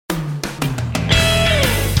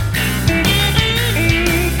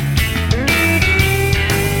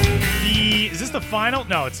final?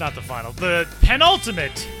 No, it's not the final. The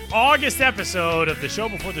penultimate August episode of the Show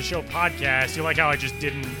Before the Show podcast. You like how I just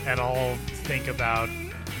didn't at all think about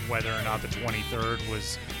whether or not the 23rd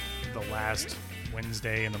was the last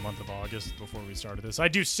Wednesday in the month of August before we started this. I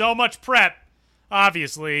do so much prep,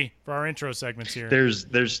 obviously, for our intro segments here.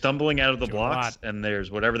 There's stumbling out of the blocks, and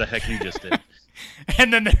there's whatever the heck you just did.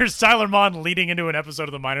 And then there's Tyler Mon leading into an episode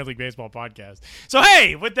of the Minor League Baseball podcast. So,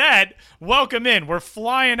 hey, with that, welcome in. We're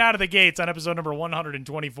flying out of the gates on episode number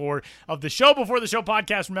 124 of the Show Before the Show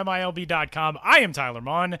podcast from MILB.com. I am Tyler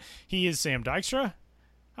Mon. He is Sam Dykstra.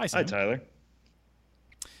 Hi, Sam. Hi, Tyler.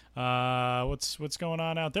 What's going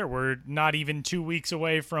on out there? We're not even 2 weeks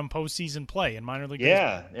away from postseason play in minor league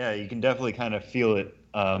baseball. Yeah, you can definitely kind of feel it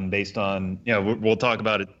based on, we'll talk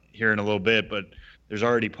about it here in a little bit, but there's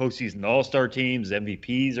already postseason all-star teams,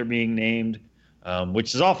 MVPs are being named,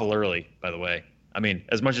 which is awful early, by the way. I mean,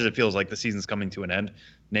 as much as it feels like the season's coming to an end,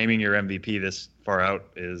 naming your MVP this far out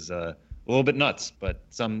is a little bit nuts, but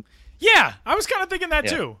some... Yeah, I was kind of thinking that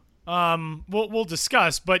too. We'll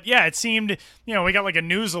discuss, but yeah, it seemed, we got like a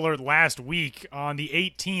news alert last week on the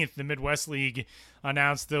 18th. The Midwest League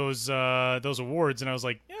announced those awards, and I was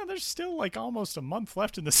like, yeah, there's still like almost a month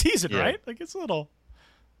left in the season, right? Like it's a little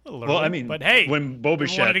early. Well, I mean, but hey, when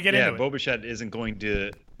Bobichette isn't going to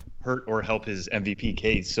hurt or help his MVP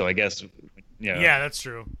case, so I guess, yeah, that's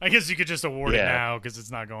true. I guess you could just award it now because it's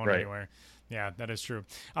not going anywhere. Yeah, that is true.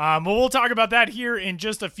 Well, we'll talk about that here in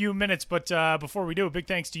just a few minutes. But before we do, a big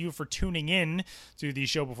thanks to you for tuning in to the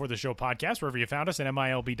Show Before the Show podcast, wherever you found us at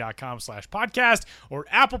MILB.com/podcast or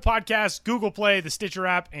Apple Podcasts, Google Play, the Stitcher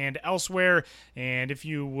app, and elsewhere. And if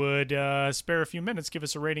you would spare a few minutes, give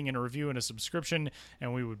us a rating and a review and a subscription,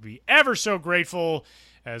 and we would be ever so grateful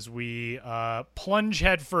as we plunge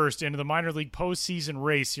headfirst into the minor league postseason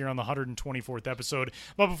race here on the 124th episode.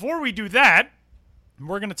 But before we do that,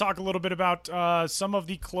 we're going to talk a little bit about some of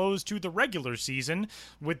the close to the regular season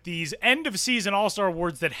with these end-of-season All-Star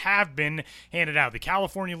Awards that have been handed out. The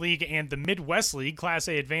California League and the Midwest League. Class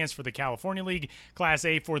A advanced for the California League, Class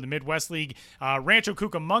A for the Midwest League. Rancho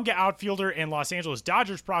Cucamonga outfielder and Los Angeles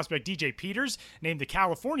Dodgers prospect DJ Peters named the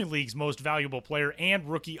California League's most valuable player and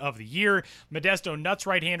Rookie of the Year. Modesto Nuts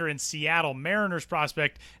right-hander and Seattle Mariners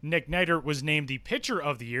prospect Nick Neidert was named the Pitcher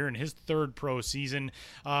of the Year in his third pro season.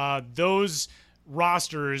 Those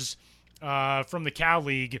rosters from the Cal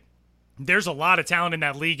League, there's a lot of talent in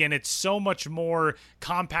that league, and it's so much more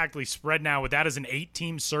compactly spread now with that as an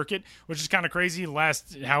 8-team circuit, which is kind of crazy. The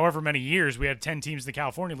last however many years, we had 10 teams in the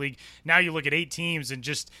California League. Now you look at 8 teams and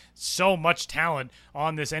just so much talent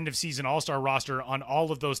on this end-of-season All-Star roster on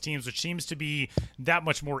all of those teams, which seems to be that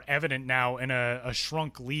much more evident now in a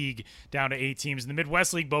shrunk league down to 8 teams. In the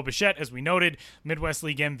Midwest League, Bobichette, as we noted, Midwest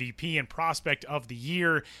League MVP and Prospect of the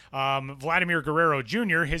Year. Vladimir Guerrero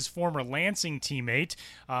Jr., his former Lansing teammate,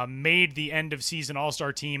 made the end-of-season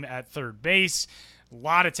All-Star team at third base. A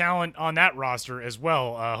lot of talent on that roster as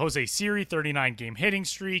well. Jose Siri, 39-game hitting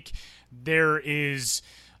streak. There is,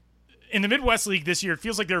 in the Midwest League this year, it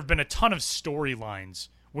feels like there have been a ton of storylines,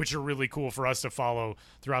 which are really cool for us to follow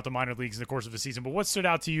throughout the minor leagues in the course of the season. But what stood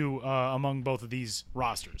out to you among both of these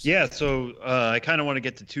rosters? Yeah, so I kind of want to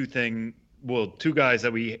get to two guys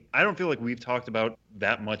that I don't feel like we've talked about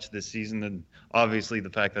that much this season. And obviously the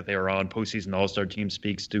fact that they are on postseason All-Star team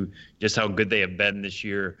speaks to just how good they have been this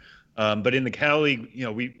year. But in the Cal League,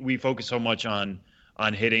 we focus so much on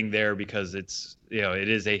hitting there because it's, it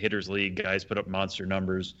is a hitter's league. Guys put up monster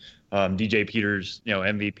numbers. DJ Peters,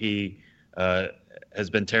 MVP, has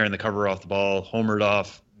been tearing the cover off the ball, homered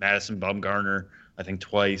off Madison Bumgarner, I think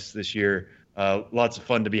twice this year. Lots of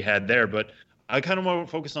fun to be had there. But I kind of want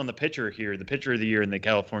to focus on the pitcher here, the Pitcher of the Year in the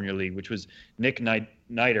California League, which was Nick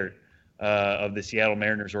Neidert of the Seattle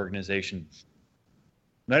Mariners organization.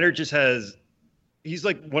 Neidert he's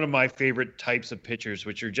like one of my favorite types of pitchers,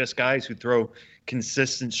 which are just guys who throw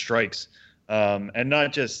consistent strikes, and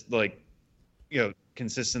not just like,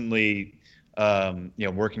 consistently,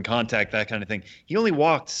 working contact, that kind of thing. He only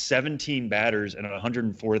walked 17 batters in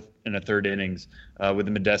 104th and a third innings with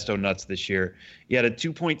the Modesto Nuts this year. He had a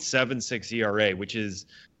 2.76 ERA, which is,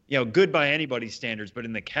 good by anybody's standards, but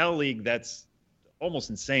in the Cal League, that's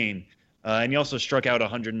almost insane. And he also struck out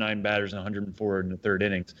 109 batters and 104 in the third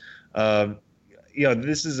innings.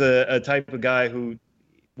 This is a type of guy who,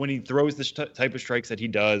 when he throws the type of strikes that he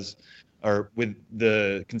does, or with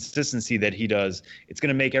the consistency that he does, it's going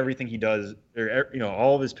to make everything he does, or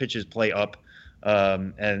all of his pitches play up.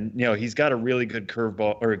 And he's got a really good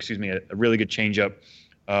curveball, a really good changeup,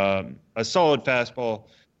 a solid fastball.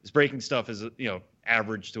 His breaking stuff is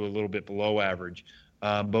average to a little bit below average.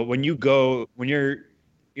 But when you're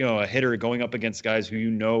a hitter going up against guys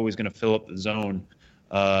who is going to fill up the zone,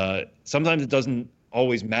 sometimes it doesn't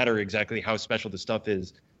always matter exactly how special the stuff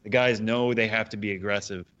is. The guys know they have to be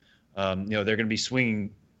aggressive. They're going to be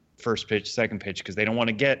swinging first pitch, second pitch, because they don't want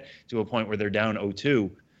to get to a point where they're down 0-2.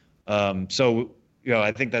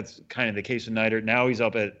 I think that's kind of the case with Neidert. Now he's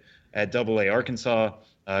up at Double-A Arkansas,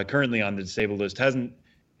 currently on the disabled list. Hasn't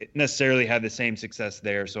necessarily had the same success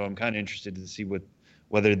there, so I'm kind of interested to see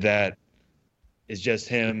whether that is just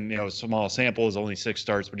him. Small sample is only 6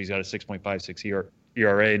 starts, but he's got a 6.56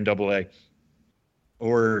 ERA in Double-A,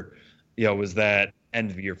 or was that end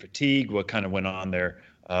of year fatigue? What kind of went on there?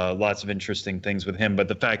 Lots of interesting things with him, but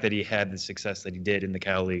the fact that he had the success that he did in the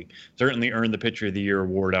Cal League certainly earned the Pitcher of the Year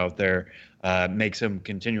award out there. Makes him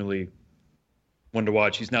continually one to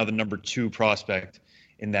watch. He's now the number 2 prospect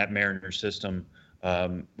in that Mariners system,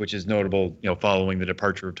 which is notable. Following the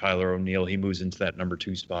departure of Tyler O'Neill, he moves into that number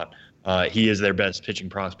 2 spot. He is their best pitching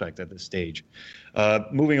prospect at this stage.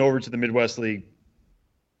 Moving over to the Midwest League,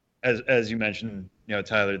 as you mentioned,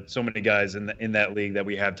 Tyler, so many guys in that league that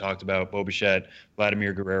we have talked about: Bo Bichette,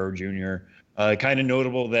 Vladimir Guerrero Jr. Kind of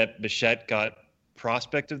notable that Bichette got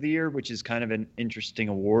Prospect of the Year, which is kind of an interesting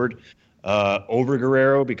award over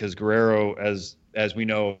Guerrero, because Guerrero, as we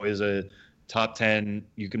know, is a top 10.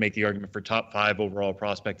 You can make the argument for top 5 overall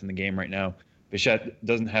prospect in the game right now. Bichette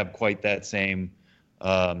doesn't have quite that same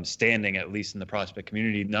standing, at least in the prospect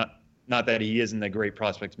community. Not that he isn't a great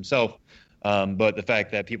prospect himself, but the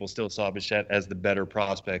fact that people still saw Bichette as the better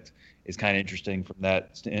prospect is kind of interesting from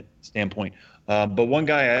that standpoint. But one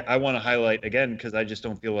guy I want to highlight again, because I just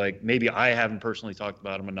don't feel like maybe I haven't personally talked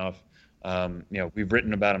about him enough. We've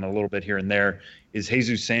written about him a little bit here and there, is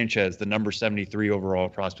Jesus Sanchez, the number 73 overall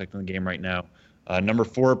prospect in the game right now. Number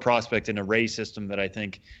 4 prospect in a Ray system that I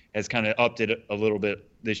think has kind of upped it a little bit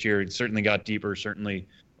this year. It certainly got deeper, certainly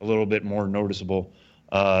a little bit more noticeable.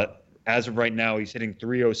 As of right now, he's hitting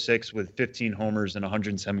 .306 with 15 homers in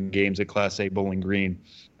 107 games at Class A Bowling Green.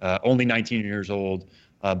 Only 19 years old,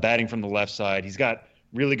 batting from the left side. He's got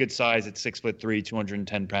really good size at 6'3",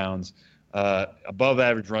 210 pounds. Above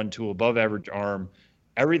average run tool, above average arm.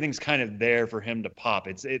 Everything's kind of there for him to pop.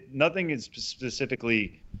 Nothing is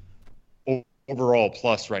specifically overall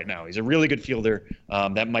plus right now. He's a really good fielder.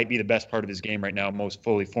 That might be the best part of his game right now, most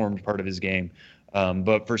fully formed part of his game.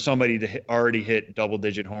 But for somebody to already hit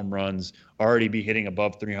double-digit home runs, already be hitting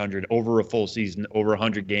above 300 over a full season, over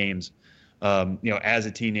 100 games, as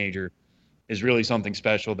a teenager, is really something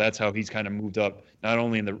special. That's how he's kind of moved up, not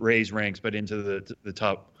only in the Rays ranks, but into the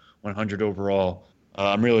top 100 overall.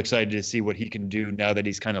 I'm really excited to see what he can do now that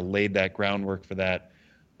he's kind of laid that groundwork for that,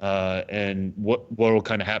 and what will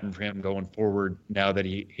kind of happen for him going forward now that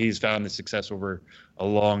he's found the success over a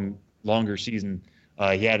longer season.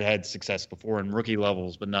 He had success before in rookie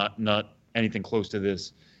levels, but not anything close to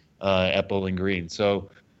this at Bowling Green. So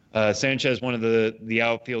Sanchez, one of the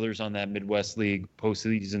outfielders on that Midwest League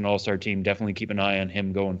postseason All-Star team. Definitely keep an eye on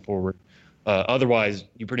him going forward. Otherwise,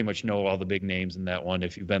 you pretty much know all the big names in that one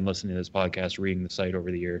if you've been listening to this podcast, reading the site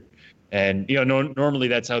over the year. And normally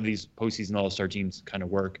that's how these postseason All-Star teams kind of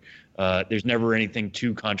work. There's never anything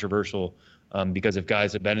too controversial, because if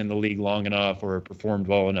guys have been in the league long enough or performed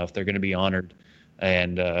well enough, they're going to be honored.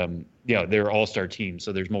 And they're all-star teams,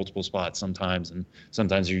 so there's multiple spots sometimes, and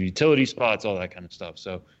sometimes there's utility spots, all that kind of stuff.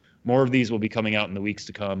 So more of these will be coming out in the weeks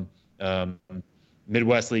to come.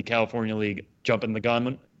 Midwest League, California League, jumping the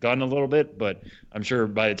gun a little bit, but I'm sure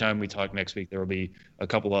by the time we talk next week, there will be a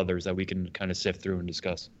couple others that we can kind of sift through and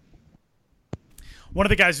discuss. One of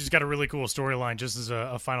the guys who's got a really cool storyline, just as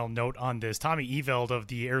a final note on this, Tommy Eveld of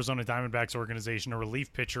the Arizona Diamondbacks organization, a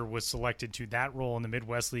relief pitcher, was selected to that role in the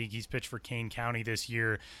Midwest League. He's pitched for Kane County this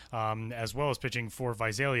year, as well as pitching for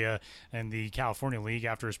Visalia and the California League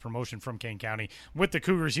after his promotion from Kane County. With the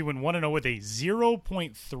Cougars, he went 1-0 with a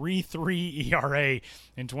 0.33 ERA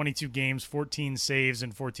in 22 games, 14 saves,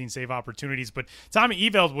 and 14 save opportunities. But Tommy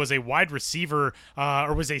Eveld was a wide receiver,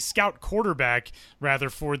 or was a scout quarterback, rather,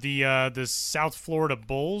 for the South Florida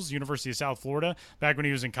Bulls, University of South Florida, back when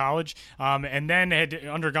he was in college, and then had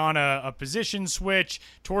undergone a position switch,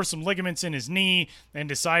 tore some ligaments in his knee, and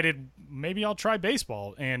decided maybe I'll try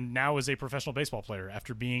baseball, and now is a professional baseball player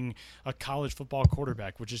after being a college football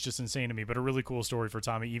quarterback, which is just insane to me, but a really cool story for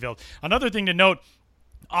Tommy Eveld. Another thing to note,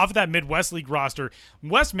 off of that Midwest League roster,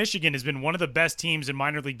 West Michigan has been one of the best teams in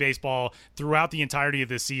minor league baseball throughout the entirety of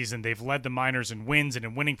this season. They've led the minors in wins and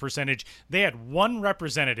in winning percentage. They had one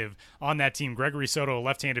representative on that team, Gregory Soto, a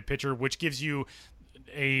left-handed pitcher, which gives you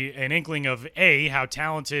an inkling of A, how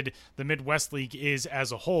talented the Midwest League is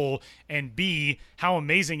as a whole, and B, how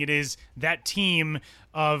amazing it is that team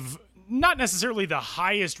of not necessarily the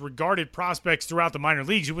highest regarded prospects throughout the minor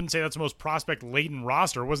leagues. You wouldn't say that's the most prospect-laden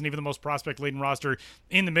roster. It wasn't even the most prospect-laden roster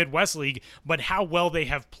in the Midwest League, but how well they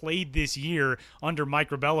have played this year under Mike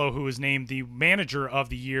Rabello, who was named the manager of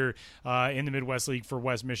the year in the Midwest League for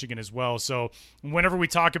West Michigan as well. So whenever we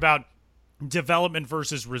talk about development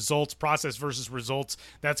versus results, process versus results,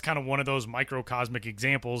 that's kind of one of those microcosmic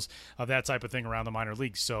examples of that type of thing around the minor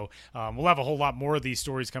leagues. So we'll have a whole lot more of these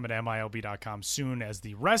stories coming to MILB.com soon as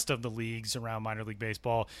the rest of the leagues around minor league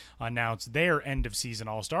baseball announce their end of season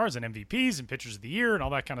all-stars and MVPs and pitchers of the year and all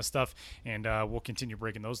that kind of stuff, and we'll continue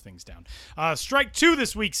breaking those things down. Strike 2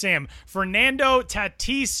 this week, Sam. Fernando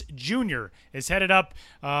Tatis Jr. is headed up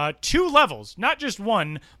 2 levels, not just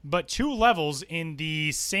one, but 2 levels in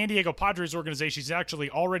the San Diego Padres organization. He's actually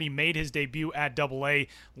already made his debut at Double-A,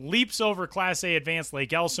 leaps over Class A advanced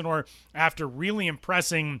Lake Elsinore after really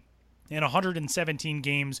impressing in 117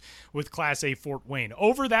 games with Class A Fort Wayne.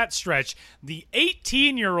 Over that stretch, the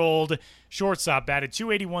 18-year-old shortstop batted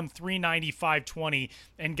 .281, .390, .520,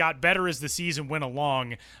 and got better as the season went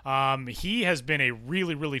along. He has been a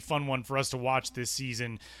really, really fun one for us to watch this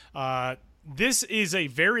season. This is a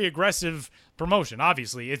very aggressive promotion,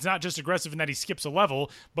 obviously. It's not just aggressive in that he skips a level,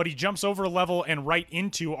 but he jumps over a level and right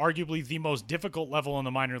into arguably the most difficult level in the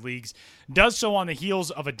minor leagues. Does so on the heels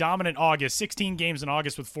of a dominant August. 16 games in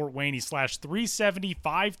August with Fort Wayne. He slashed .370,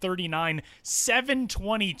 .539,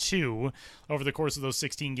 .722 over the course of those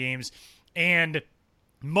 16 games. And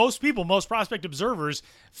most people, most prospect observers,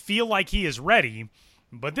 feel like he is ready.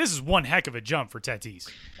 But this is one heck of a jump for Tatis.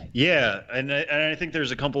 Yeah, and I think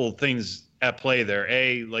there's a couple of things at play there.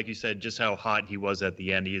 A, like you said, just how hot he was at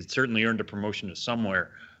the end. He had certainly earned a promotion to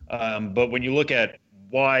somewhere. But when you look at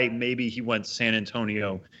why maybe he went to San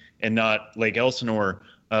Antonio and not Lake Elsinore,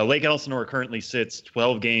 Lake Elsinore currently sits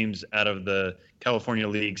 12 games out of the California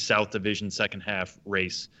League South Division second half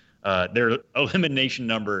race. Their elimination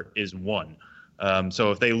number is 1.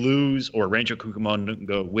 So if they lose or Rancho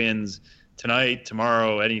Cucamonga wins tonight,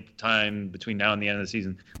 tomorrow, any time between now and the end of the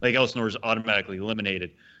season, Lake Elsinore is automatically eliminated.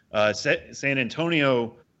 San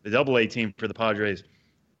Antonio, the Double-A team for the Padres,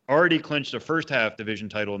 already clinched a first half division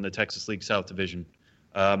title in the Texas League South Division.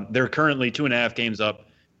 They're currently 2.5 games up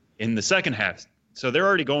in the second half, so they're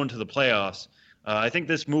already going to the playoffs. I think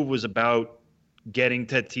this move was about getting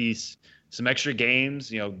Tatis some extra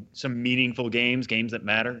games, some meaningful games that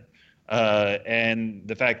matter. And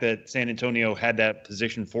the fact that San Antonio had that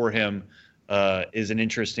position for him is an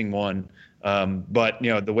interesting one. But,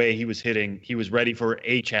 the way he was hitting, he was ready for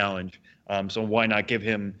a challenge. So why not give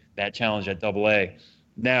him that challenge at Double-A?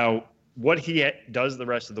 Now, what he does the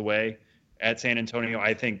rest of the way at San Antonio,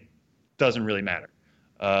 I think, doesn't really matter.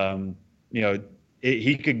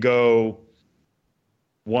 He could go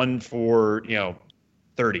 1 for,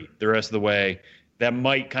 30 the rest of the way. That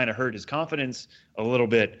might kind of hurt his confidence a little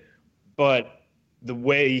bit. But the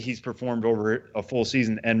way he's performed over a full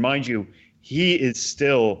season, and mind you, he is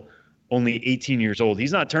still only 18 years old.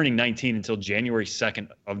 He's not turning 19 until January 2nd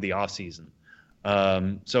of the offseason.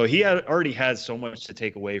 So he already has so much to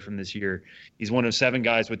take away from this year. He's one of 7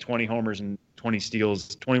 guys with 20 homers and 20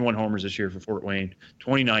 steals, 21 homers this year for Fort Wayne,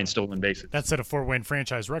 29 stolen bases. That set a Fort Wayne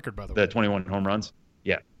franchise record, by the way. The 21 home runs?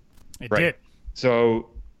 Yeah. It did.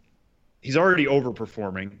 So he's already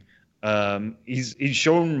overperforming. He's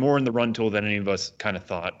shown more in the run tool than any of us kind of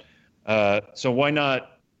thought. So why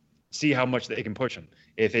not see how much they can push him?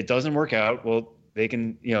 If it doesn't work out, well, they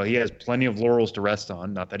can, he has plenty of laurels to rest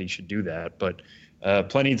on. Not that he should do that, but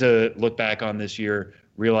plenty to look back on this year,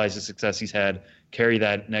 realize the success he's had, carry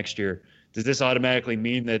that next year. Does this automatically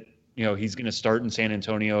mean that, he's going to start in San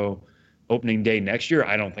Antonio opening day next year?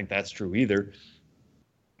 I don't think that's true either.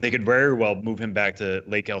 They could very well move him back to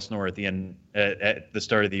Lake Elsinore at the end, at the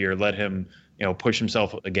start of the year, let him, push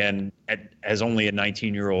himself again as only a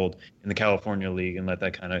 19-year-old in the California League and let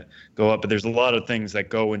that kind of go up. But there's a lot of things that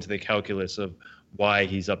go into the calculus of why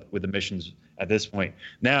he's up with the Missions at this point.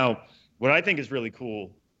 Now, what I think is really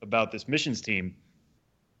cool about this Missions team,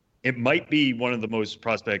 it might be one of the most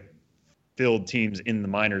prospect-filled teams in the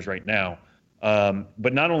minors right now.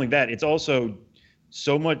 But not only that, it's also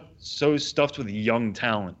so stuffed with young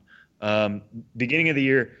talent. Beginning of the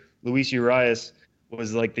year, Luis Urias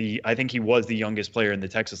was I think he was the youngest player in the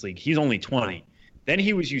Texas League. He's only 20. Then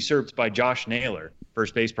he was usurped by Josh Naylor,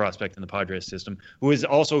 first base prospect in the Padres system, who is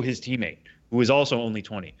also his teammate, who is also only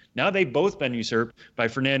 20. Now they've both been usurped by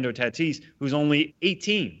Fernando Tatis, who's only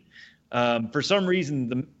 18. For some reason,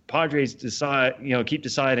 the Padres keep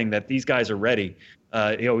deciding that these guys are ready.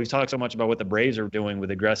 We've talked so much about what the Braves are doing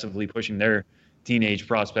with aggressively pushing their teenage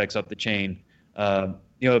prospects up the chain. The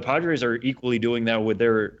Padres are equally doing that with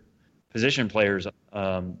their position players.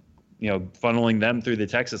 funneling them through the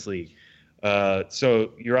Texas League.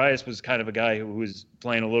 So Urias was kind of a guy who was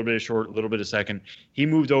playing a little bit of short, a little bit of second. He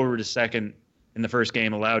moved over to second in the first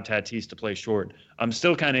game, allowed Tatis to play short. I'm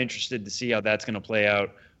still kind of interested to see how that's going to play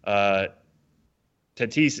out.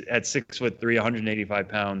 Tatis at 6'3", 185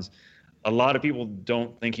 pounds. A lot of people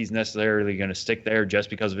don't think he's necessarily going to stick there just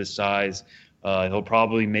because of his size. He'll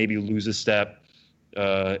probably maybe lose a step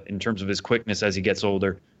in terms of his quickness as he gets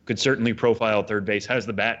older. Could certainly profile at third base. Has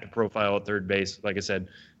the bat to profile at third base. Like I said,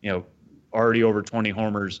 already over 20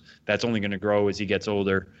 homers. That's only going to grow as he gets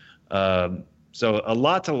older. So a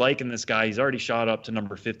lot to like in this guy. He's already shot up to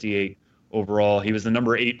number 58 overall. He was the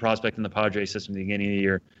number 8 prospect in the Padres system at the beginning of the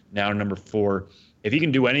year. Now number 4. If he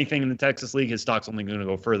can do anything in the Texas League, his stock's only going to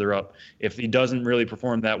go further up. If he doesn't really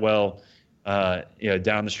perform that well,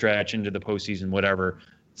 down the stretch into the postseason, whatever,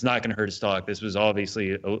 it's not going to hurt his stock. This was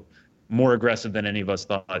obviously more aggressive than any of us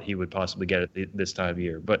thought he would possibly get at this time of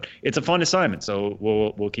year. But it's a fun assignment, so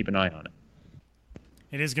we'll keep an eye on it.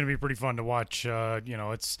 It is going to be pretty fun to watch.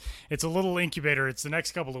 It's a little incubator. It's the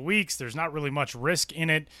next couple of weeks. There's not really much risk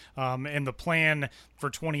in it. And the plan for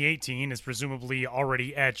 2018 is presumably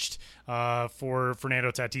already etched for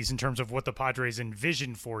Fernando Tatis in terms of what the Padres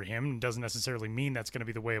envision for him. It doesn't necessarily mean that's going to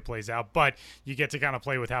be the way it plays out, but you get to kind of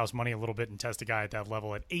play with house money a little bit and test a guy at that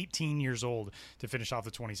level at 18 years old to finish off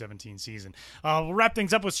the 2017 season. We'll wrap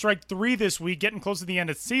things up with Strike 3 this week. Getting close to the end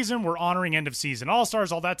of the season. We're honoring end of season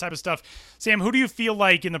All-Stars, all that type of stuff. Sam, who do you feel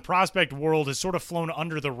like in the prospect world has sort of flown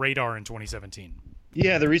under the radar in 2017?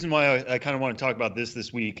 Yeah, the reason why I kind of want to talk about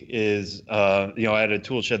this week is, I had a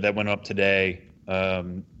tool shed that went up today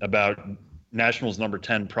about Nationals number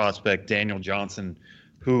 10 prospect Daniel Johnson,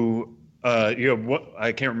 who,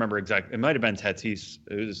 I can't remember exactly. It might have been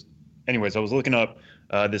Tatis. Anyways, I was looking up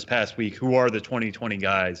this past week who are the 2020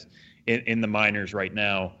 guys in the minors right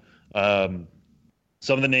now.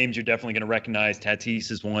 Some of the names you're definitely going to recognize. Tatis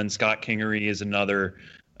is one. Scott Kingery is another.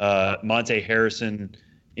 Monte Harrison,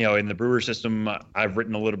 in the Brewer system, I've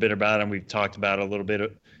written a little bit about him. We've talked about a little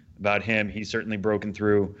bit about him. He's certainly broken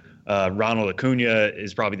through. Ronald Acuna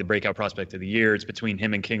is probably the breakout prospect of the year. It's between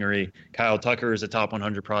him and Kingery. Kyle Tucker is a top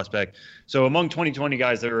 100 prospect. So among 2020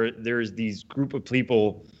 guys, there's these group of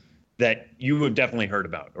people that you have definitely heard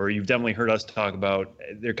about, or you've definitely heard us talk about.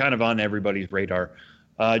 They're kind of on everybody's radar.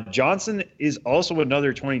 Johnson is also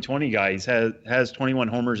another 2020 guy. He has 21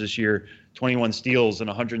 homers this year, 21 steals in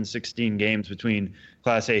 116 games between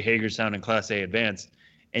Class A Hagerstown and Class A Advanced.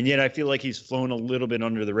 And yet I feel like he's flown a little bit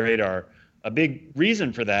under the radar. A big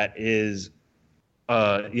reason for that is, he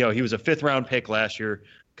was a 5th-round pick last year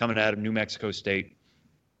coming out of New Mexico State.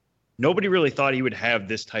 Nobody really thought he would have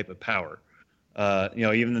this type of power.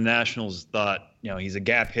 Even the Nationals thought, he's a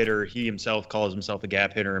gap hitter. He himself calls himself a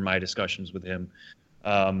gap hitter in my discussions with him.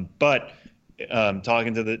 But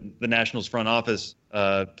talking to the Nationals front office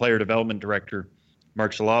player development director,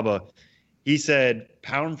 Mark Shalaba, he said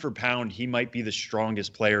pound for pound, he might be the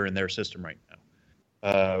strongest player in their system right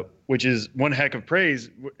now, which is one heck of praise.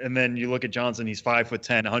 And then you look at Johnson, he's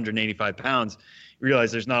 5'10", 185 pounds. You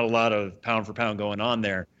realize there's not a lot of pound for pound going on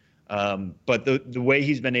there. But the way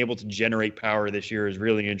he's been able to generate power this year is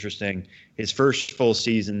really interesting. His first full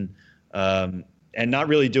season, and not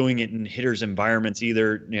really doing it in hitters' environments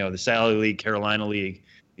either. The Sally League, Carolina League,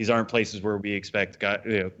 these aren't places where we expect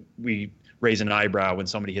we raise an eyebrow when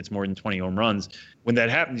somebody hits more than 20 home runs. When that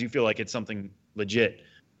happens, you feel like it's something legit.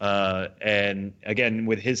 And again,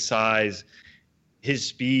 with his size, his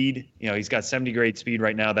speed, he's got 70 grade speed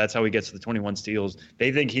right now. That's how he gets to the 21 steals.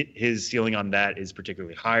 They think his ceiling on that is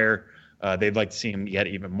particularly higher. They'd like to see him get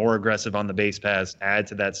even more aggressive on the base pass, add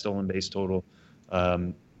to that stolen base total.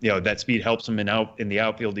 That speed helps him in the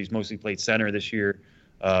outfield. He's mostly played center this year,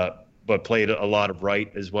 but played a lot of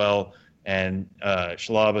right as well. And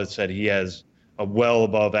Shalaba said he has a well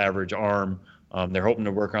above average arm. They're hoping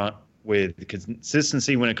to work on with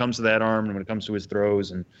consistency when it comes to that arm and when it comes to his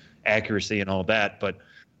throws and accuracy and all that. But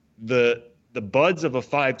the buds of a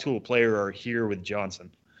 5-tool player are here with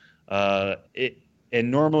Johnson.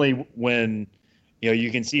 And normally when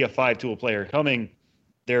you can see a 5-tool player coming,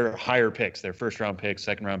 they're higher picks, they're 1st-round picks,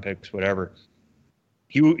 2nd-round picks, whatever.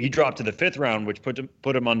 He dropped to the 5th round, which put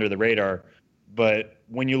him under the radar. But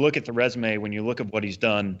when you look at the resume, when you look at what he's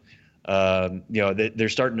done, they're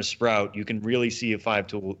starting to sprout. You can really see a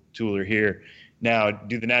 5-tooler here. Now,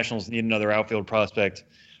 do the Nationals need another outfield prospect?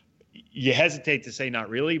 You hesitate to say not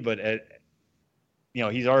really, but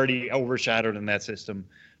he's already overshadowed in that system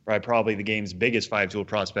by probably the game's biggest 5-tool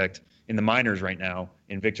prospect in the minors right now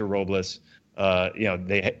in Victor Robles.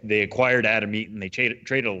 They acquired Adam Eaton. They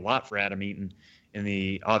traded a lot for Adam Eaton, in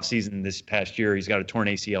the offseason this past year. He's got a torn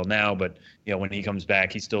ACL now, but when he comes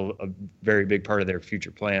back, he's still a very big part of their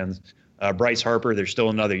future plans. Bryce Harper, there's still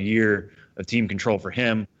another year of team control for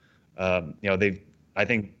him. I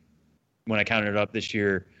think when I counted it up this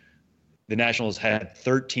year, the Nationals had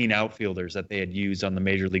 13 outfielders that they had used on the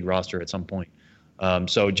major league roster at some point.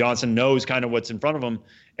 So Johnson knows kind of what's in front of him,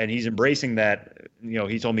 and he's embracing that.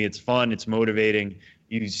 He told me it's fun, it's motivating.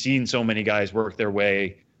 You've seen so many guys work their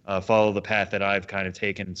way, follow the path that I've kind of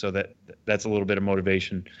taken, so that's a little bit of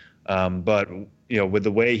motivation. But with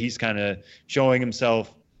the way he's kind of showing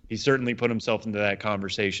himself, he's certainly put himself into that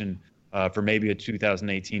conversation for maybe a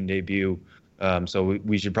 2018 debut. So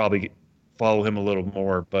we should probably follow him a little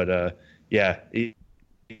more. But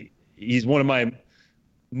he's one of my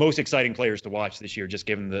most exciting players to watch this year, just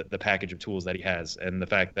given the package of tools that he has and the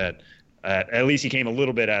fact that at least he came a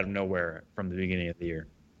little bit out of nowhere from the beginning of the year.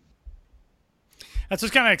 That's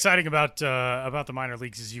what's kind of exciting about the minor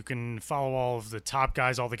leagues is you can follow all of the top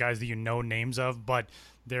guys, all the guys that you know names of, but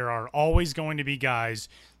there are always going to be guys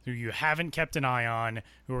who you haven't kept an eye on,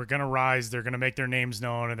 who are going to rise, they're going to make their names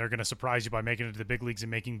known, and they're going to surprise you by making it to the big leagues and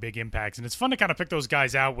making big impacts. And it's fun to kind of pick those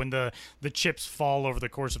guys out when the chips fall over the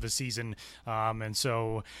course of a season. And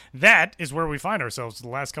so that is where we find ourselves the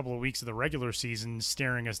last couple of weeks of the regular season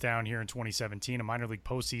staring us down here in 2017, a minor league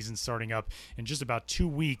postseason starting up in just about 2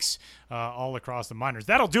 weeks all across the minors.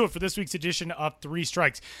 That'll do it for this week's edition of Three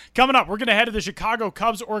Strikes. Coming up, we're going to head to the Chicago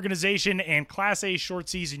Cubs organization and Class A short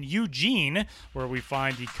season Eugene, where we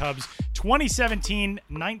find the Cubs 2017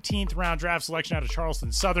 19th round draft selection out of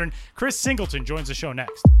Charleston Southern. Chris Singleton joins the show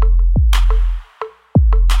next.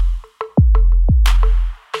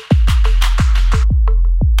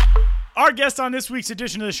 Our guest on this week's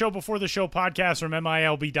edition of the Show Before the Show podcast from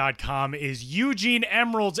MILB.com is Eugene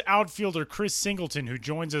Emeralds outfielder Chris Singleton, who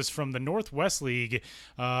joins us from the Northwest League.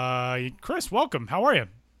 Chris, welcome. How are you?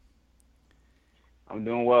 I'm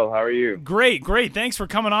doing well. How are you? Great. Thanks for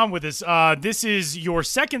coming on with us. This is your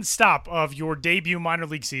second stop of your debut minor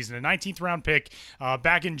league season, a 19th round pick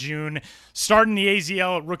back in June. Starting the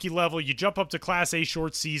AZL at rookie level, you jump up to Class A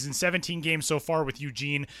short season, 17 games so far with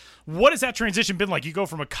Eugene. What has that transition been like? You go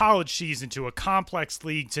from a college season to a complex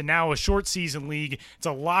league to now a short season league. It's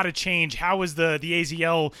a lot of change. How has the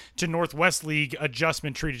AZL to Northwest League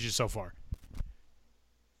adjustment treated you so far?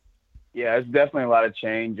 Yeah, it's definitely a lot of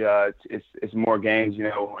change. It's more games. In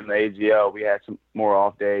the AGL we had some more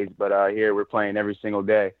off days, but here we're playing every single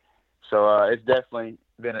day, so it's definitely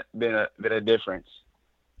been a difference.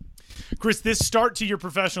 Chris, this start to your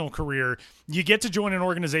professional career, you get to join an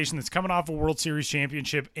organization that's coming off a World Series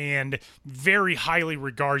championship and very highly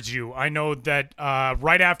regards you. I know that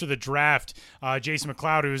right after the draft, Jason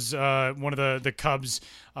McLeod, who's one of the Cubs'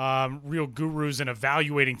 real gurus in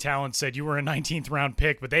evaluating talent, said you were a 19th round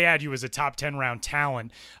pick, but they had you as a top 10 round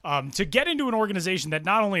talent. To get into an organization that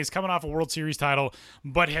not only is coming off a World Series title,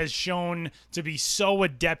 but has shown to be so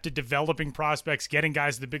adept at developing prospects, getting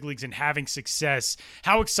guys to the big leagues and having success,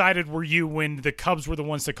 how excited were you when the Cubs were the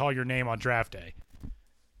ones to call your name on draft day?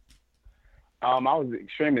 I was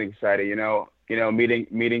extremely excited.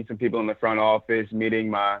 Meeting some people in the front office, meeting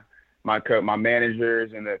my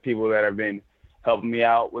managers and the people that have been helping me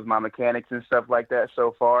out with my mechanics and stuff like that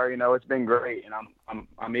so far. It's been great, and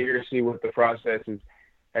I'm eager to see what the process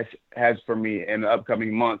has for me in the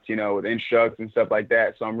upcoming months. With instructs and stuff like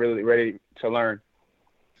that. So I'm really ready to learn.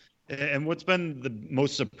 And what's been the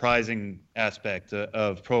most surprising aspect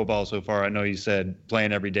of pro ball so far? I know you said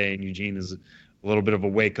playing every day in Eugene is a little bit of a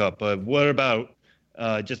wake up, but what about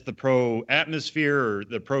just the pro atmosphere or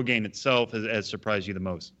the pro game itself has surprised you the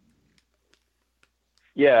most?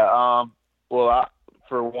 Yeah.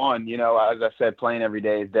 For one, as I said, playing every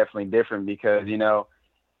day is definitely different because,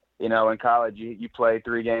 in college you play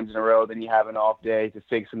 3 games in a row, then you have an off day to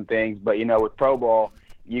fix some things. But, with pro ball,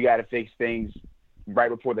 you got to fix things right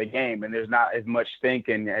before the game, and there's not as much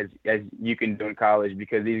thinking as you can do in college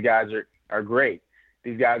because these guys are great.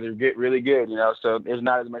 These guys are really good, so there's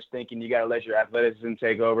not as much thinking. You got to let your athleticism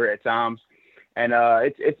take over at times. And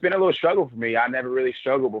it's been a little struggle for me. I never really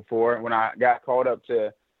struggled before. When I got called up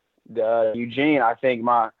to the Eugene, I think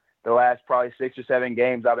the last probably 6 or 7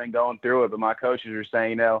 games I've been going through it, but my coaches are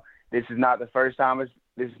saying, this is not the first time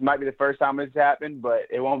this might be the first time it's happened, but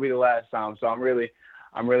it won't be the last time. So I'm really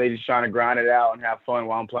just trying to grind it out and have fun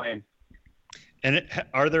while I'm playing. And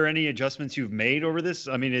are there any adjustments you've made over this?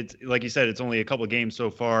 I mean, it's like you said, it's only a couple of games so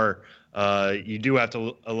far. You do have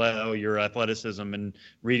to allow your athleticism, and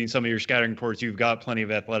reading some of your scouting reports, you've got plenty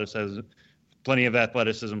of athleticism, plenty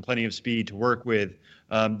of speed to work with.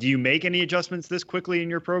 Do you make any adjustments this quickly in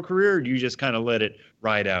your pro career, or do you just kind of let it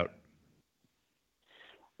ride out?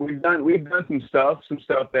 we've done some stuff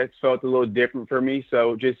that's felt a little different for me.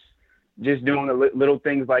 So just doing the little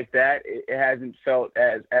things like that, it hasn't felt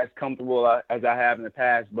as comfortable as I have in the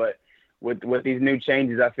past. But with these new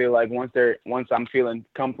changes, I feel like once I'm feeling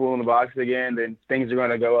comfortable in the box again, then things are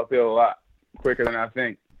going to go uphill a lot quicker than I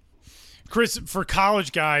think. Chris, for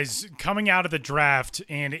college guys, coming out of the draft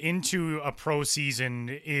and into a pro season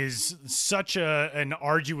is such an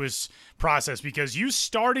arduous process, because you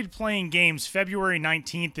started playing games February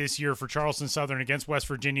 19th this year for Charleston Southern against West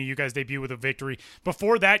Virginia. You guys debut with a victory.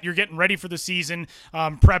 Before that, you're getting ready for the season,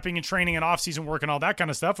 prepping and training and off-season work and all that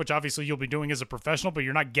kind of stuff, which obviously you'll be doing as a professional, but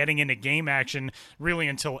you're not getting into game action really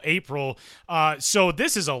until April. So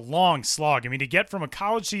this is a long slog. I mean, to get from a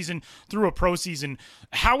college season through a pro season,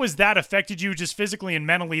 how has that affected you just physically and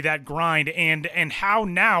mentally, that grind, and how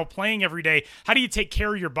now playing every day, how do you take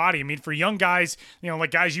care of your body? I mean, for young guys,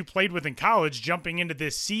 like guys you played with in college, jumping into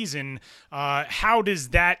this season, how does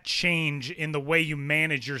that change in the way you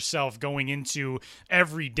manage yourself going into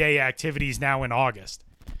everyday activities now in August?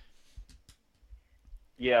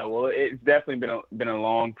 Yeah, well, it's definitely been a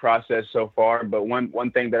long process so far, but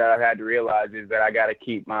one thing that I've had to realize is that I got to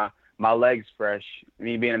keep my legs fresh.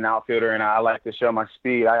 Me being an outfielder and I like to show my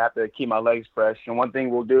speed, I have to keep my legs fresh. And one thing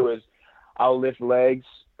we'll do is I'll lift legs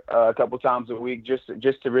a couple times a week just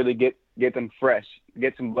to really get them fresh,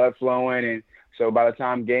 get some blood flowing. And so by the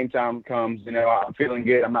time game time comes, I'm feeling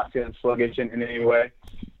good. I'm not feeling sluggish in any way.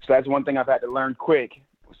 So that's one thing I've had to learn quick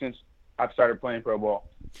since I've started playing pro ball.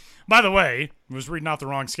 By the way, I was reading out the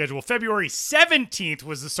wrong schedule. February 17th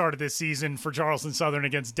was the start of this season for Charleston Southern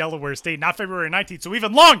against Delaware State, not February 19th, so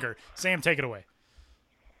even longer. Sam, take it away.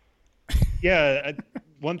 Yeah,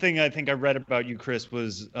 one thing I think I read about you, Chris,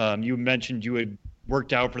 was you mentioned you had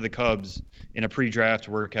worked out for the Cubs in a pre-draft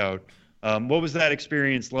workout. What was that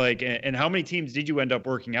experience like, and how many teams did you end up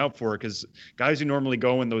working out for? Because guys who normally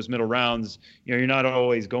go in those middle rounds, you're not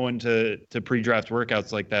always going to pre-draft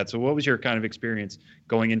workouts like that. So what was your kind of experience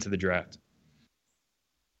going into the draft?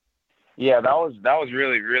 Yeah, that was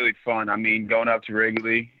really, really fun. I mean, going up to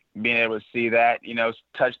Wrigley, being able to see that,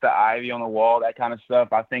 touch the ivy on the wall, that kind of stuff,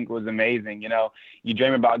 I think was amazing. You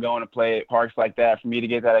dream about going to play at parks like that. For me to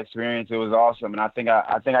get that experience, it was awesome, and I think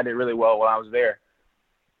I did really well while I was there.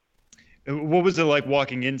 What was it like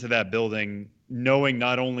walking into that building, knowing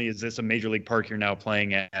not only is this a major league park you're now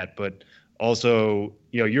playing at, but also,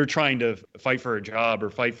 you're trying to fight for a job or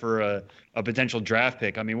fight for a potential draft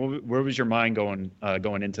pick? I mean, where was your mind going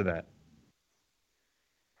into that?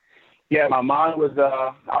 Yeah, my mind was,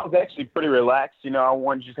 I was actually pretty relaxed. I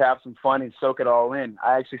wanted to just have some fun and soak it all in.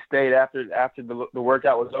 I actually stayed after the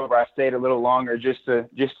workout was over. I stayed a little longer just to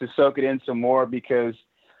soak it in some more because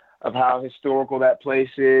of how historical that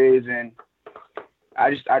place is, and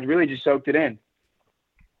I really just soaked it in.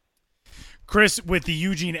 Chris, with the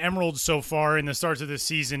Eugene Emeralds so far in the starts of this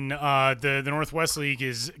season, the Northwest League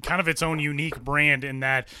is kind of its own unique brand in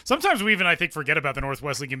that sometimes we even, I think, forget about the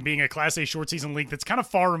Northwest League and being a Class A short season league that's kind of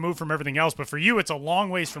far removed from everything else. But for you, it's a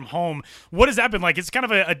long ways from home. What has that been like? It's kind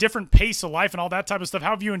of a different pace of life and all that type of stuff.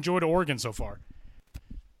 How have you enjoyed Oregon so far?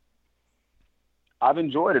 I've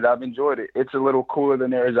enjoyed it. It's a little cooler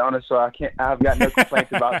than Arizona, so I've got no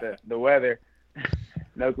complaints about the weather.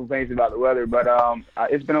 No complaints about the weather, but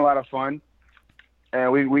it's been a lot of fun,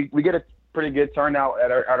 and we get a pretty good turnout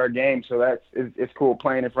at our game, so it's cool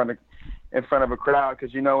playing in front of a crowd,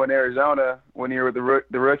 because in Arizona, when you're with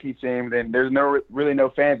the rookie team, then there's really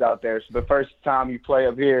no fans out there. So the first time you play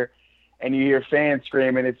up here and you hear fans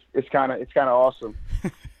screaming, it's kind of awesome.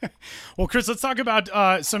 Well, Chris, let's talk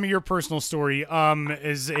about some of your personal story.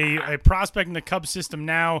 As a prospect in the Cubs system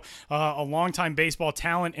now, a longtime baseball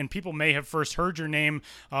talent, and people may have first heard your name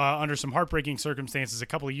under some heartbreaking circumstances a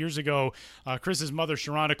couple of years ago. Chris's mother,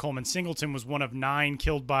 Sharonda Coleman Singleton, was one of 9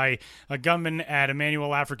 killed by a gunman at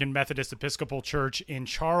Emmanuel African Methodist Episcopal Church in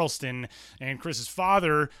Charleston. And Chris's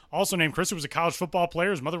father, also named Chris, was a college football player.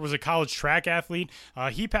 His mother was a college track athlete.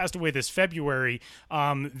 He passed away this February.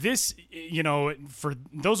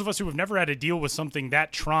 For those of us who have never had to deal with something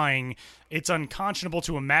that trying, it's unconscionable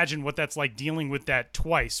to imagine what that's like, dealing with that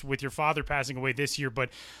twice, with your father passing away this year. But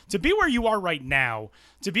to be where you are right now,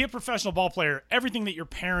 to be a professional ball player, everything that your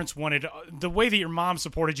parents wanted, the way that your mom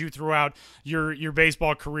supported you throughout your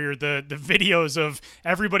baseball career, the videos of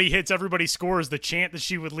everybody hits, everybody scores, the chant that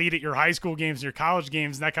she would lead at your high school games, your college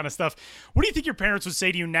games, and that kind of stuff. What do you think your parents would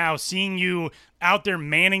say to you now, seeing you out there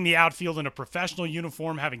manning the outfield in a professional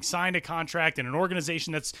uniform, having signed a contract in an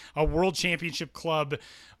organization that's a world championship club?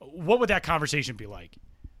 What would that conversation be like?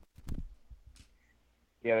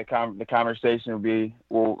 Yeah, the conversation would be,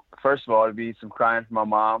 well, first of all, it'd be some crying from my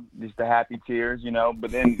mom, just the happy tears,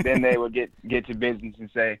 But then they would get to business and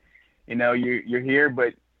say, you're here,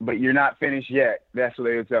 but you're not finished yet. That's what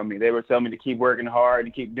they would tell me. They would tell me to keep working hard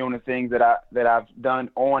and keep doing the things that I've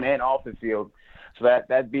done on and off the field. So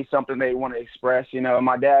that'd be something they want to express.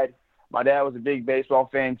 My dad was a big baseball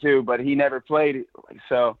fan too, but he never played it,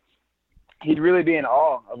 so he'd really be in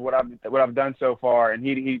awe of what I've done so far, and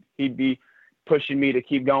he'd be pushing me to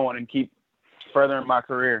keep going and keep furthering my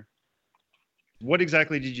career. What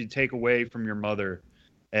exactly did you take away from your mother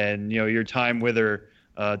and, your time with her?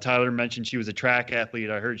 Tyler mentioned she was a track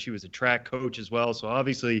athlete. I heard she was a track coach as well. So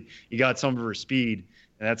obviously you got some of her speed,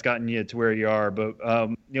 and that's gotten you to where you are. But,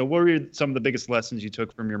 what were some of the biggest lessons you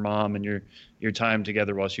took from your mom and your time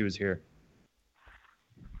together while she was here?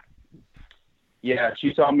 Yeah,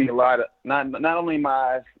 she taught me a lot of not only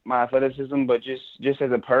my athleticism, but just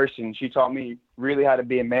as a person. She taught me really how to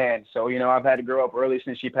be a man. So, I've had to grow up early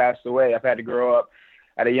since she passed away. I've had to grow up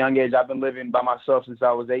at a young age. I've been living by myself since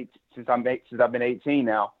I've been 18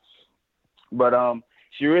 now. But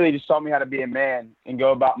she really just taught me how to be a man and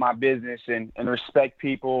go about my business and respect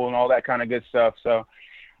people and all that kind of good stuff. So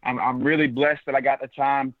I'm really blessed that I got the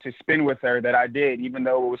time to spend with her that I did, even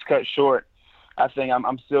though it was cut short. I think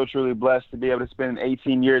I'm still truly blessed to be able to spend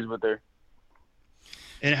 18 years with her.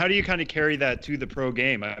 And how do you kind of carry that to the pro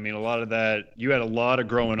game? I mean, a lot of that, you had a lot of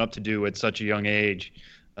growing up to do at such a young age.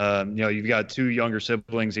 You've got two younger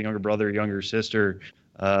siblings, a younger brother, a younger sister.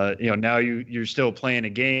 Now you're still playing a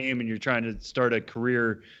game and you're trying to start a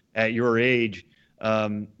career at your age. How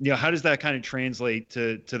does that kind of translate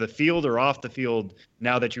to the field or off the field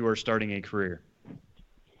now that you are starting a career?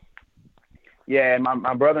 Yeah, and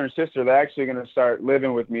my brother and sister, they're actually going to start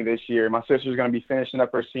living with me this year. My sister's going to be finishing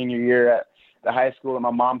up her senior year at the high school that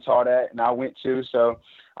my mom taught at and I went to. So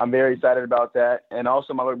I'm very excited about that. And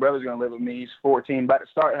also my little brother's going to live with me. He's 14, about to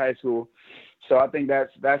start high school. So I think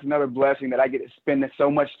that's another blessing that I get to spend so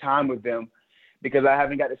much time with them, because I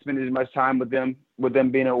haven't got to spend as much time with them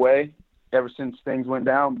being away ever since things went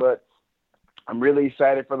down. But I'm really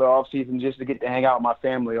excited for the off season just to get to hang out with my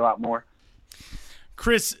family a lot more.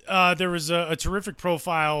 Chris, there was a terrific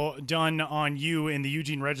profile done on you in the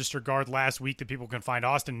Eugene Register-Guard last week that people can find.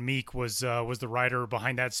 Austin Meek was the writer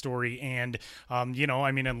behind that story. And,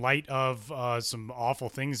 in light of some awful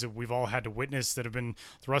things that we've all had to witness that have been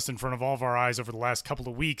thrust in front of all of our eyes over the last couple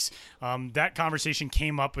of weeks, that conversation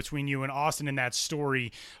came up between you and Austin in that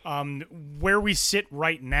story. Where we sit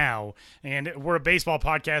right now, and we're a baseball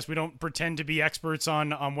podcast, we don't pretend to be experts on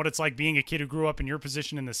what it's like being a kid who grew up in your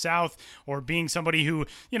position in the South, or being somebody who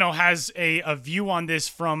has a view on this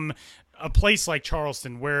from a place like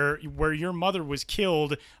Charleston, where your mother was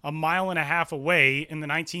killed a mile and a half away in the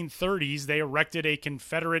 1930s. They erected a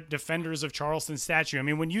Confederate Defenders of Charleston statue. I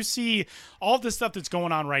mean, when you see all this stuff that's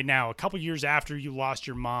going on right now, a couple years after you lost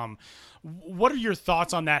your mom, what are your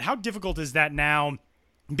thoughts on that? How difficult is that now,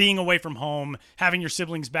 being away from home, having your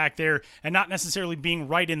siblings back there, and not necessarily being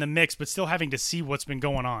right in the mix, but still having to see what's been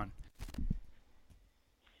going on?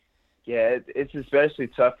 Yeah, it's especially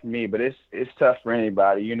tough for me, but it's tough for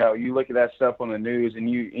anybody. You look at that stuff on the news, and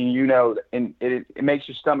it makes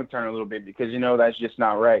your stomach turn a little bit, because that's just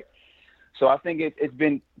not right. So I think it's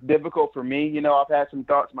been difficult for me. I've had some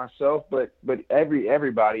thoughts myself, but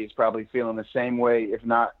everybody is probably feeling the same way, if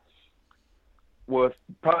not. Well,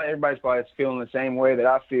 probably everybody's probably feeling the same way that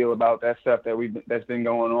I feel about that stuff that's been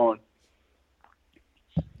going on.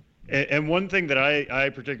 And one thing that I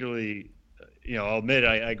particularly, I'll admit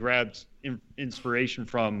I grabbed inspiration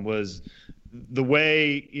from was the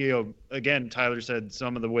way, again, Tyler said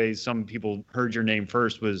some of the ways some people heard your name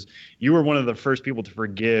first was you were one of the first people to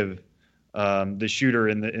forgive the shooter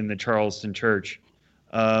in the Charleston church.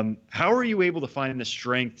 How are you able to find the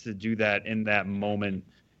strength to do that in that moment?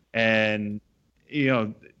 And,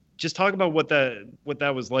 just talk about what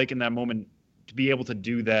that was like in that moment, to be able to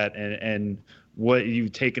do that, and what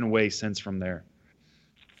you've taken away since from there.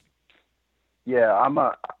 Yeah,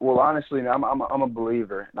 honestly, I'm a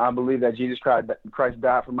believer. And I believe that Jesus Christ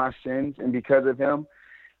died for my sins, and because of him,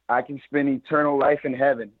 I can spend eternal life in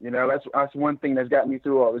heaven. That's one thing that's got me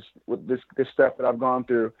through all this, with this stuff that I've gone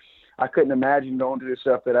through. I couldn't imagine going through the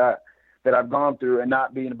stuff that I've gone through and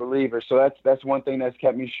not being a believer. So that's one thing that's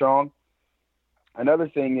kept me strong. Another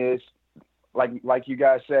thing is, like you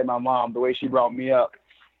guys said, my mom, the way she brought me up.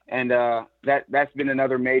 And that's been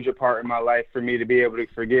another major part in my life for me, to be able to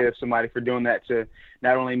forgive somebody for doing that to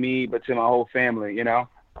not only me, but to my whole family,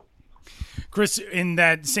 Chris, in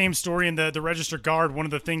that same story in the Register Guard, one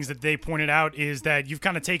of the things that they pointed out is that you've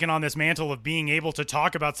kind of taken on this mantle of being able to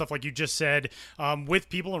talk about stuff like you just said with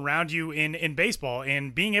people around you in baseball,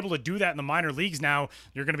 and being able to do that in the minor leagues now.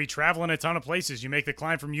 You're going to be traveling a ton of places. You make the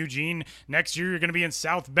climb from Eugene. Next year, you're going to be in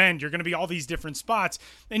South Bend. You're going to be all these different spots,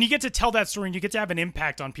 and you get to tell that story, and you get to have an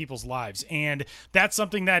impact on people's lives. And that's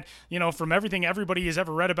something that, from everything everybody has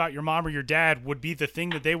ever read about your mom or your dad, would be the thing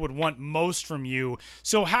that they would want most from you.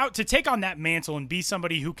 So how to take on that mantle and be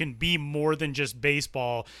somebody who can be more than just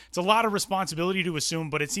baseball, it's a lot of responsibility to assume,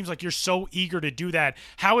 but it seems like you're so eager to do that.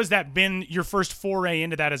 How has that been your first foray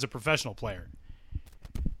into that as a professional player?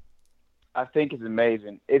 I think it's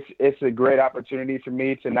amazing. It's a great opportunity for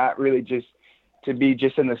me to not really just to be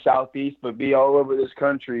just in the Southeast, but be all over this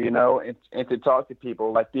country, and to talk to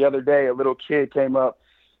people. Like the other day, a little kid came up,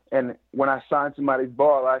 and when I signed somebody's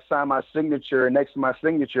ball, I signed my signature, and next to my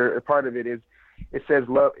signature, a part of it says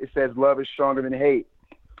love. It says love is stronger than hate.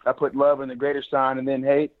 I put love in the greater sign and then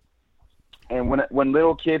hate. And when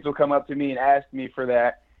little kids will come up to me and ask me for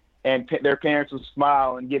that, and their parents will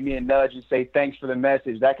smile and give me a nudge and say thanks for the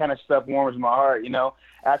message, that kind of stuff warms my heart.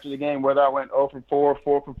 After the game, whether I went 0 for 4,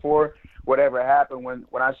 4 for 4, whatever happened,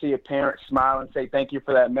 when I see a parent smile and say thank you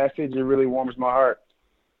for that message, it really warms my heart.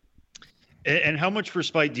 And how much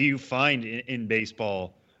respite do you find in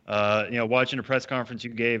baseball? Watching a press conference you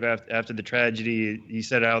gave after the tragedy, you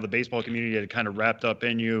said how the baseball community had kind of wrapped up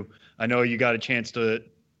in you. I know you got a chance to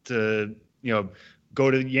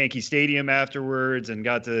go to Yankee Stadium afterwards and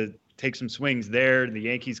got to take some swings there. The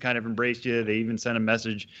Yankees kind of embraced you. They even sent a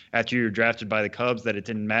message after you were drafted by the Cubs that it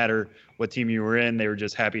didn't matter what team you were in. They were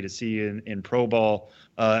just happy to see you in pro ball.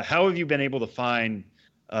 How have you been able to find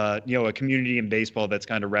a community in baseball that's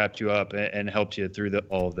kind of wrapped you up and helped you through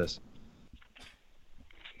all of this?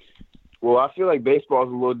 Well, I feel like baseball is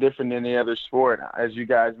a little different than any other sport, as you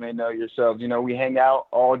guys may know yourselves. We hang out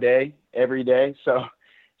all day, every day. So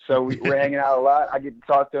we're hanging out a lot. I get to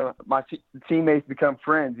talk to my teammates, become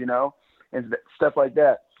friends, and stuff like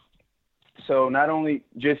that. So not only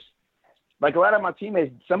just like a lot of my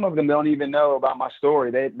teammates, some of them don't even know about my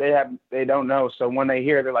story. They don't know. So when they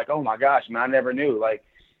hear, they're like, "Oh my gosh, man, I never knew." Like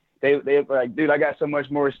they're like, "Dude, I got so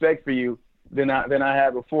much more respect for you than I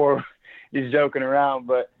had before." Just joking around,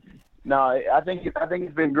 but no, I think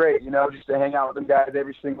it's been great, just to hang out with them guys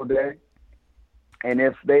every single day. And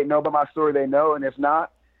if they know about my story, they know, and if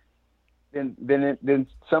not, then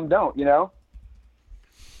some don't,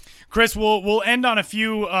 Chris, we'll end on a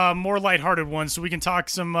few more lighthearted ones so we can talk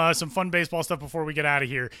some fun baseball stuff before we get out of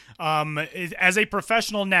here. As a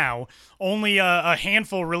professional now, only a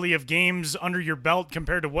handful really of games under your belt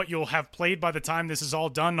compared to what you'll have played by the time this is all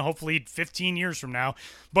done, hopefully 15 years from now.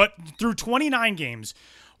 But through 29 games,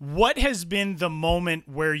 what has been the moment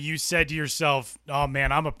where you said to yourself, "Oh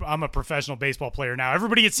man, I'm a professional baseball player now"?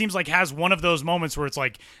 Everybody, it seems like, has one of those moments where it's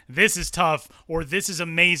like, "This is tough" or "This is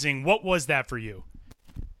amazing." What was that for you?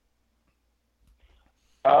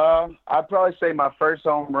 I'd probably say my first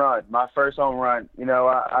home run. I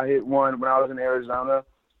hit one when I was in Arizona,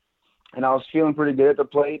 and I was feeling pretty good at the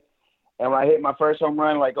plate. And when I hit my first home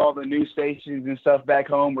run, like all the news stations and stuff back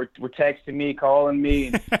home were texting me, calling me,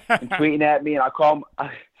 and tweeting at me. And I called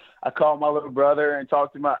my little brother and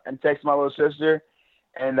texted my little sister.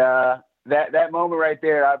 And that moment right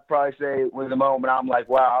there, I'd probably say was the moment I'm like,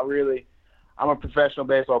 wow, I'm a professional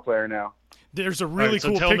baseball player now. There's a really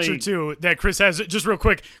cool picture too that Chris has. Just real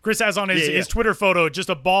quick, Chris has on his Twitter photo just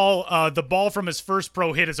a ball. The ball from his first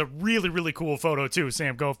pro hit is a really, really cool photo too.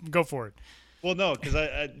 Sam, go for it. Well, no,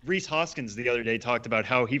 because Reese Hoskins the other day talked about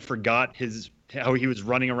how he forgot how he was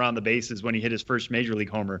running around the bases when he hit his first major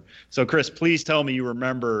league homer. So, Chris, please tell me you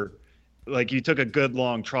remember, like, you took a good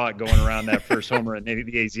long trot going around that first homer at the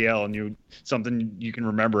AZL, and something you can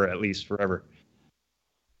remember at least forever.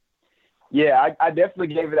 Yeah, I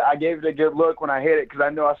definitely gave it a good look when I hit it because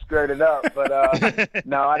I know I squared it up. But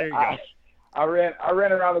no, I ran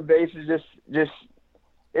around the bases just.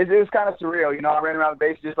 It was kind of surreal, I ran around the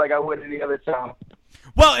base just like I would any other time.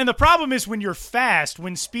 Well, and the problem is when you're fast,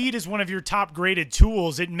 when speed is one of your top graded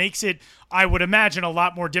tools, it makes it, I would imagine, a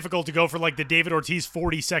lot more difficult to go for like the David Ortiz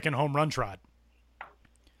 40-second home run trot.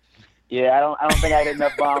 Yeah, I don't think I had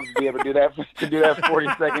enough bombs to be able to do that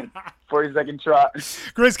 40-second trot.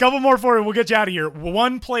 Chris, couple more for you. We'll get you out of here.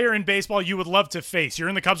 One player in baseball you would love to face. You're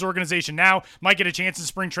in the Cubs organization now. Might get a chance in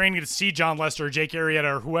spring training to see John Lester or Jake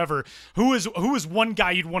Arrieta or whoever. Who is one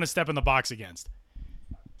guy you'd want to step in the box against?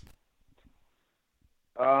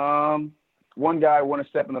 One guy I want to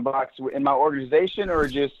step in the box in my organization or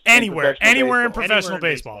just anywhere in professional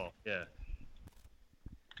baseball. Yeah.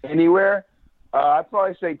 Anywhere. I'd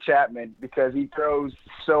probably say Chapman because he throws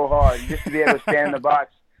so hard. Just to be able to stand in the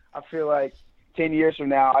box, I feel like 10 years from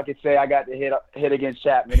now, I could say I got to hit against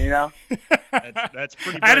Chapman, That's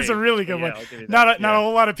pretty brave. That is a really good one. Not a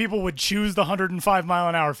whole lot of people would choose the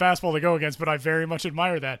 105-mile-an-hour fastball to go against, but I very much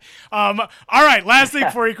admire that. All right, last thing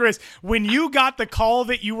for you, Chris. When you got the call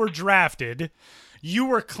that you were drafted, you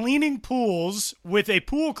were cleaning pools with a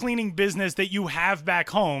pool cleaning business that you have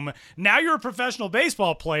back home. Now you're a professional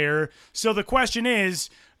baseball player, so the question is,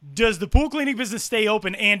 does the pool cleaning business stay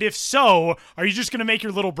open? And if so, are you just going to make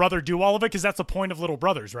your little brother do all of it? Because that's the point of little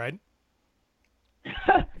brothers, right?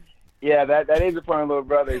 Yeah, that is the point of little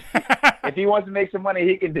brothers. If he wants to make some money,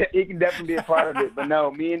 he can definitely be a part of it. But no,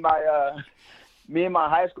 me and my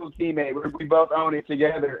high school teammate, we both own it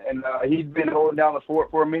together, and he's been holding down the fort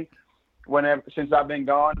for me since I've been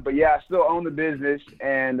gone. But yeah, I still own the business,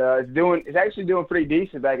 and it's actually doing pretty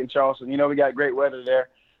decent back in Charleston. We got great weather there.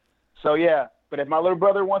 So yeah. But if my little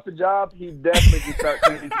brother wants a job, he definitely can start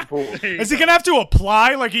cleaning some pools. Is he going to have to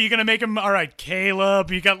apply? Like, are you going to make him, all right, Caleb,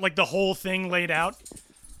 you got, like, the whole thing laid out?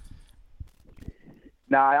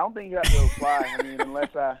 Nah, I don't think you have to apply. I mean,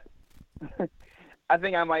 unless I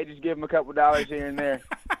think I might just give him a couple dollars here and there.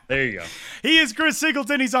 There you go. He is Chris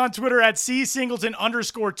Singleton. He's on Twitter at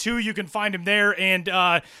 @csingleton_2. You can find him there. And,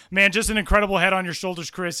 man, just an incredible head on your shoulders,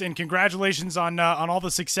 Chris. And congratulations on all the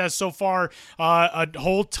success so far. A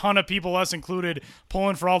whole ton of people, us included,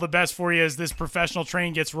 pulling for all the best for you as this professional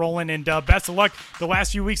train gets rolling. And best of luck the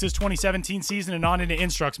last few weeks of this 2017 season and on into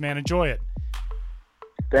Instructs, man. Enjoy it.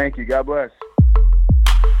 Thank you. God bless.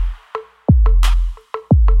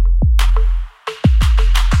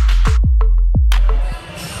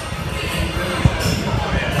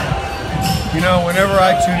 Whenever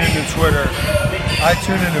I tune into Twitter, I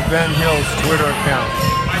tune into Ben Hill's Twitter account.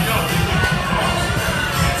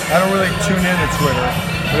 I don't really tune into Twitter,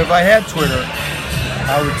 but if I had Twitter,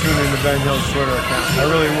 I would tune into Ben Hill's Twitter account. I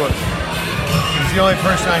really would. He's the only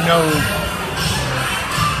person I know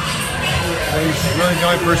he's really the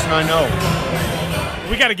only person I know.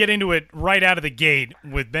 We got to get into it right out of the gate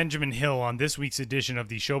with Benjamin Hill on this week's edition of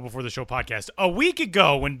the Show Before the Show podcast. A week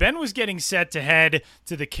ago, when Ben was getting set to head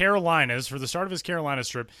to the Carolinas for the start of his Carolina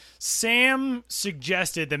trip, Sam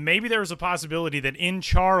suggested that maybe there was a possibility that in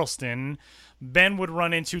Charleston, Ben would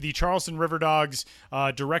run into the Charleston River Dogs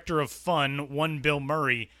director of fun, one Bill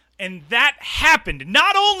Murray. And that happened.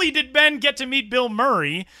 Not only did Ben get to meet Bill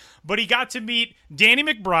Murray, but he got to meet Danny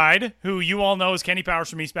McBride, who you all know is Kenny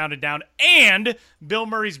Powers from Eastbound and Down, and Bill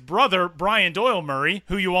Murray's brother, Brian Doyle Murray,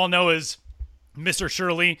 who you all know is Mr.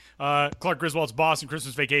 Shirley, Clark Griswold's boss in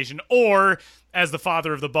Christmas Vacation, or as the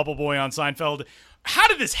father of the Bubble Boy on Seinfeld. How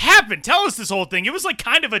did this happen? Tell us this whole thing. It was like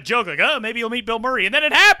kind of a joke, like, oh, maybe you'll meet Bill Murray, and then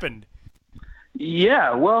it happened.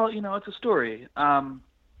 Yeah, well, it's a story.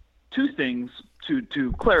 Two things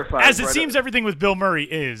to clarify. As it seems, everything with Bill Murray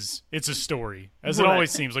it's a story, as it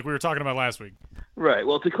always seems, like we were talking about last week. Right.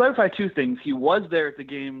 Well, to clarify two things, he was there at the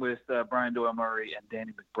game with Brian Doyle Murray and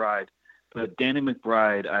Danny McBride, but Danny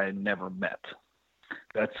McBride I never met.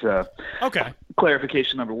 That's okay.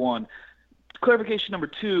 Clarification number one. Clarification number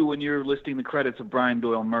two, when you're listing the credits of Brian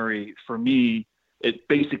Doyle Murray, for me, it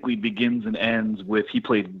basically begins and ends with he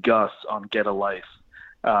played Gus on Get a Life.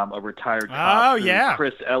 A retired cop who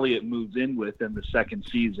Chris Elliott moves in with in the second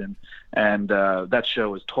season, and that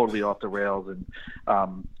show is totally off the rails. And I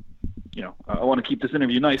want to keep this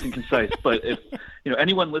interview nice and concise, but if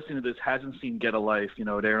anyone listening to this hasn't seen Get a Life, at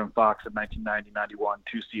Aaron Fox in 1990-91,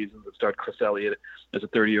 2 seasons that starred Chris Elliott as a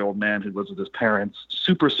 30-year-old man who lives with his parents,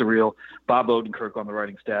 super surreal. Bob Odenkirk on the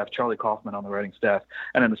writing staff, Charlie Kaufman on the writing staff,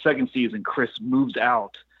 and in the second season, Chris moves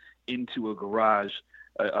out into a garage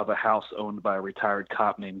of a house owned by a retired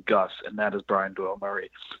cop named Gus, and that is Brian Doyle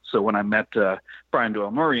Murray. So when I met Brian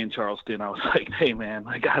Doyle Murray in Charleston, I was like, hey man,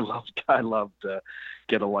 like I loved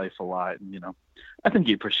Get a Life a lot, and I think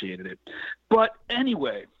he appreciated it. But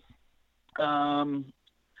anyway, Bill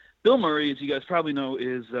Murray, as you guys probably know,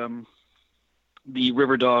 is the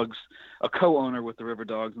River Dogs, a co-owner with the River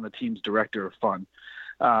Dogs and the team's director of fun.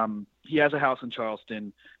 He has a house in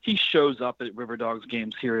Charleston. He shows up at River Dogs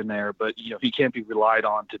games here and there, but he can't be relied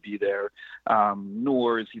on to be there.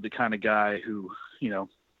 Nor is he the kind of guy who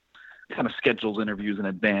kind of schedules interviews in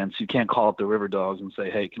advance. You can't call up the River Dogs and say,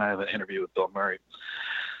 "Hey, can I have an interview with Bill Murray?"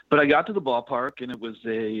 But I got to the ballpark, and it was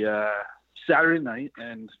a Saturday night,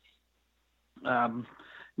 and I'm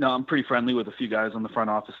pretty friendly with a few guys on the front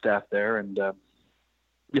office staff there, and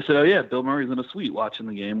they said, "Oh yeah, Bill Murray's in a suite watching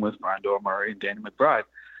the game with Brian Doyle Murray and Danny McBride."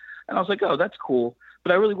 And I was like, "Oh, that's cool."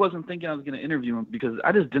 But I really wasn't thinking I was going to interview him because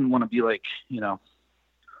I just didn't want to be like,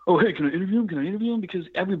 oh, hey, can I interview him? Can I interview him? Because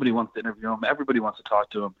everybody wants to interview him. Everybody wants to talk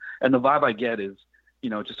to him. And the vibe I get is, you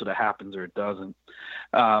know, it just sort of happens or it doesn't.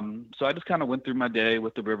 So I just kind of went through my day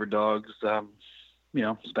with the River Dogs, you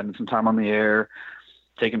know, spending some time on the air,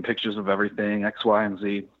 taking pictures of everything, X, Y, and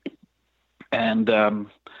Z. And I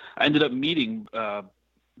ended up meeting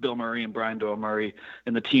Bill Murray and Brian Doyle Murray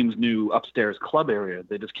in the team's new upstairs club area.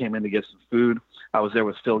 They just came in to get some food. I was there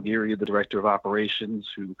with Phil Geary, the director of operations,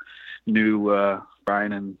 who knew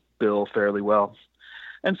Brian and Bill fairly well.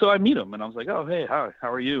 And so I meet him, and I was like, oh, hey, how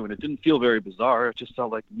are you? And it didn't feel very bizarre. It just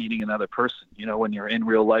felt like meeting another person. You know, when you're in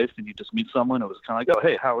real life and you just meet someone, it was kind of like, oh,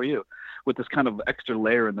 hey, how are you? With this kind of extra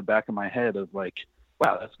layer in the back of my head of like,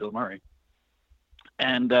 wow, that's Bill Murray.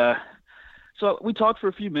 And so we talked for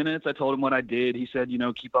a few minutes. I told him what I did. He said, you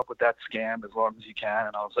know, keep up with that scam as long as you can.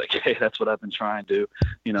 And I was like, hey, that's what I've been trying to do,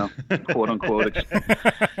 you know, quote unquote.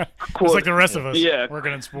 It's like the rest of us,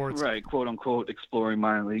 working in sports. Right, quote unquote, exploring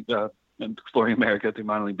minor league, exploring America through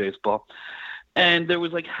minor league baseball. And there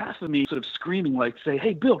was like half of me sort of screaming, like, say,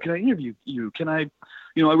 hey, Bill, can I interview you? Can I,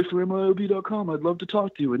 you know, I work for MLB.com. I'd love to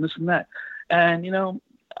talk to you and this and that. And, you know,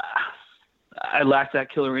 I lacked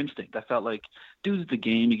that killer instinct. I felt like, dude's the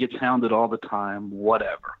game. He gets hounded all the time,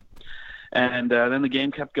 whatever. And then the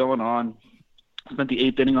game kept going on. Spent the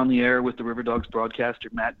 8th inning on the air with the River Dogs broadcaster,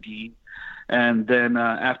 Matt Dean. And then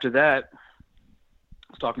after that, I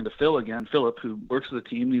was talking to Philip, who works for the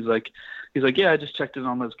team. He's like, yeah, I just checked in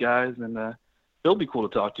on those guys, and Bill'll be cool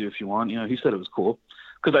to talk to if you want. You know, he said it was cool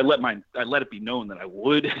because I let it be known that I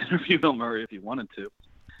would interview Bill Murray if he wanted to.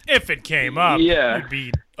 If it came up, you'd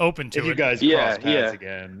be open to it. If you guys cross paths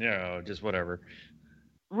again, you know, just whatever.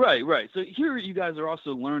 Right. So here you guys are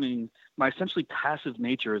also learning my essentially passive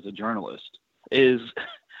nature as a journalist is,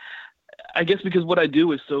 I guess, because what I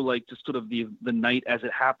do is so like just sort of the night as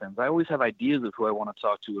it happens. I always have ideas of who I want to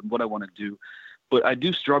talk to and what I want to do, but I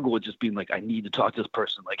do struggle with just being like, I need to talk to this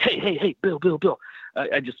person. Like, hey, Bill.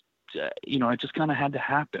 I just, you know, it just kind of had to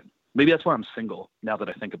happen. Maybe that's why I'm single now that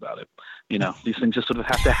I think about it. You know, these things just sort of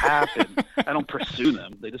have to happen. I don't pursue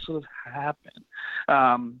them. They just sort of happen.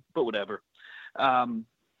 But whatever.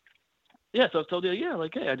 Yeah, so I told you, yeah,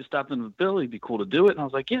 like, hey, I just stopped in with Bill. He'd be cool to do it. And I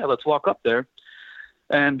was like, yeah, let's walk up there.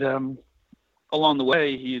 And along the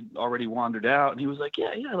way, he had already wandered out. And he was like,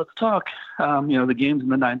 yeah, let's talk. You know, the game's in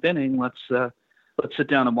the 9th inning. Let's sit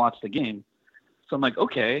down and watch the game. So I'm like,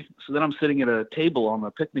 okay. So then I'm sitting at a table on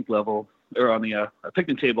the picnic level, or on the a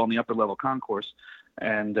picnic table on the upper level concourse,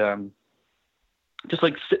 and just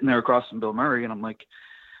like sitting there across from Bill Murray, and I'm like,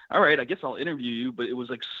 all right, I guess I'll interview you, but it was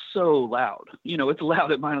like so loud. You know, it's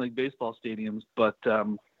loud at minor league baseball stadiums, but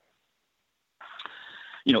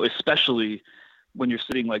you know, especially when you're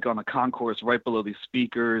sitting like on the concourse right below these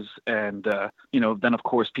speakers, and you know, then of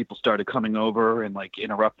course people started coming over and like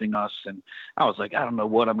interrupting us, and I was like, I don't know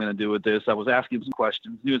what I'm going to do with this. I was asking him some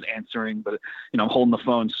questions, he was answering, but you know, I'm holding the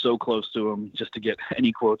phone so close to him just to get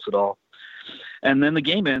any quotes at all. And then the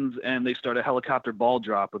game ends, and they start a helicopter ball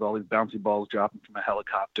drop with all these bouncy balls dropping from a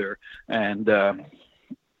helicopter, and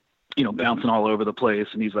you know, bouncing all over the place.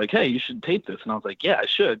 And he's like, hey, you should tape this. And I was like, yeah, I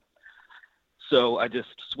should. So I just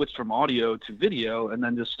switched from audio to video, and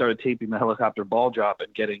then just started taping the helicopter ball drop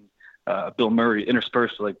and getting Bill Murray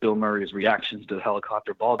interspersed with like Bill Murray's reactions to the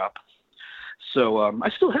helicopter ball drop. So I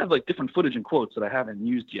still have like different footage and quotes that I haven't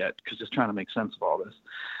used yet, because just trying to make sense of all this.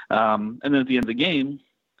 And then at the end of the game,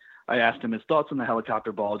 I asked him his thoughts on the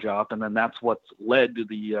helicopter ball drop, and then that's what's led to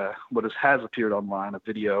the what has appeared online, a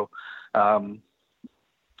video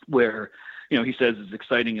where, you know, he says as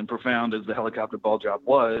exciting and profound as the helicopter ball drop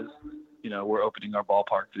was, you know, we're opening our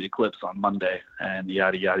ballpark for the eclipse on Monday, and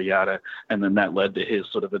yada, yada, yada. And then that led to his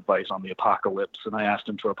sort of advice on the apocalypse. And I asked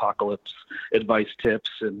him for apocalypse advice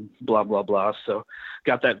tips and blah, blah, blah. So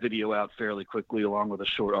got that video out fairly quickly, along with a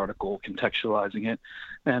short article contextualizing it.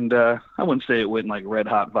 And I wouldn't say it went like red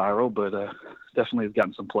hot viral, but definitely has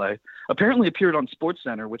gotten some play. Apparently appeared on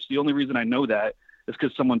SportsCenter, which the only reason I know that is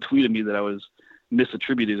because someone tweeted me that I was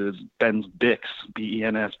misattributed as Ben's Bix,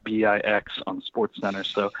 BENSBIX on SportsCenter.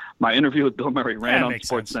 So my interview with Bill Murray ran on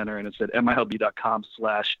SportsCenter, and it said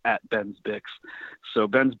MILB.com/@Ben'sBix. So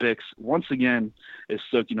Ben's Bix, once again, is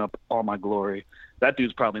soaking up all my glory. That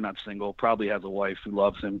dude's probably not single, probably has a wife who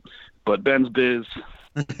loves him, but Ben's Biz.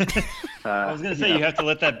 I was going to say, you have to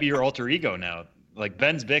let that be your alter ego now. Like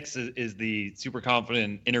Ben's Bix is the super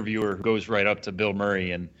confident interviewer who goes right up to Bill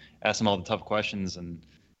Murray and asks him all the tough questions and,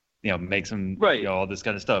 you know, makes him, you know, all this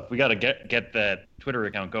kind of stuff. We got to get that Twitter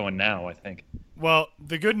account going now, I think. Well,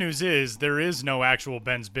 the good news is there is no actual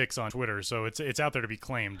Ben's Bix on Twitter, so it's out there to be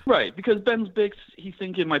claimed. Right, because Ben's Bix, he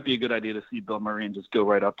thinks it might be a good idea to see Bill Murray and just go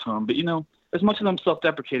right up to him. But, you know, as much as I'm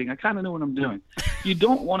self-deprecating, I kind of know what I'm doing. You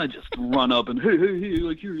don't want to just run up and, hey,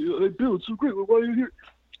 like, here, hey, Bill, it's so great. Why are you here?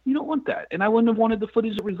 You don't want that. And I wouldn't have wanted the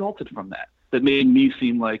footage that resulted from that made me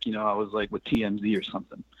seem like, I was like with TMZ or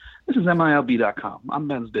something. This is MILB.com. I'm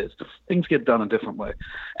Ben's Biz. Things get done a different way.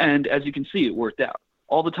 And as you can see, it worked out.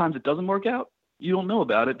 All the times it doesn't work out, you don't know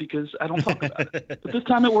about it because I don't talk about it. But this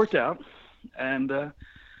time it worked out. And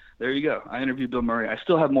there you go. I interviewed Bill Murray. I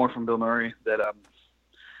still have more from Bill Murray that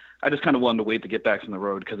I just kind of wanted to wait to get back from the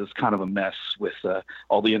road because it's kind of a mess with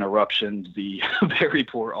all the interruptions, the very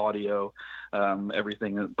poor audio,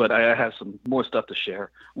 everything. But I have some more stuff to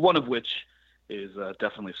share, one of which is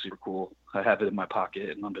definitely super cool. I have it in my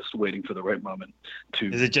pocket, and I'm just waiting for the right moment to.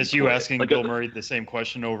 Is it just you asking Bill Murray the same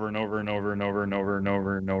question over and over and over and over and over and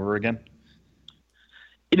over and over again?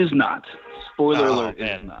 It is not. Spoiler alert, man.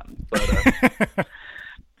 It is not. But,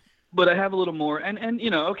 but I have a little more. And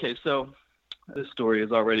okay, so this story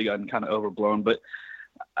has already gotten kind of overblown, but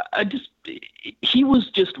he was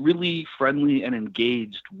just really friendly and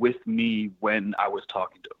engaged with me when I was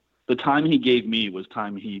talking to him. The time he gave me was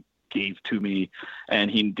time he gave to me, and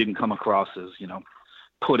he didn't come across as,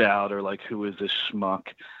 put out or like, who is this schmuck?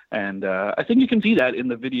 And I think you can see that in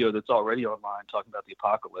the video that's already online talking about the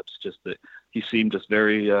apocalypse, just that he seemed just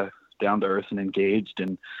very down to earth and engaged.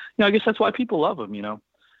 And, I guess that's why people love him,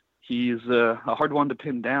 He's a hard one to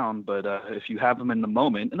pin down, but if you have him in the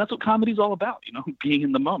moment, and that's what comedy's all about, being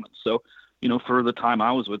in the moment. So, for the time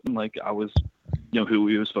I was with him, like I was, who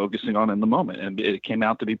he was focusing on in the moment, and it came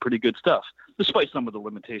out to be pretty good stuff, despite some of the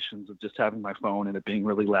limitations of just having my phone and it being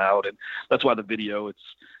really loud. And that's why the video,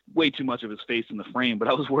 it's way too much of his face in the frame, but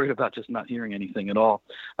I was worried about just not hearing anything at all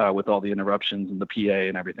with all the interruptions and the PA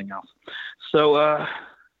and everything else. So,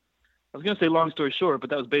 I was going to say long story short, but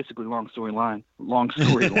that was basically long story long.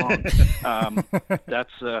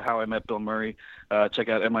 That's how I met Bill Murray. Check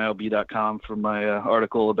out MILB.com for my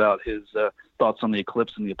article about his thoughts on the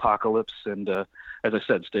eclipse and the apocalypse. And as I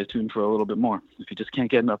said, stay tuned for a little bit more. If you just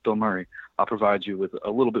can't get enough Bill Murray, I'll provide you with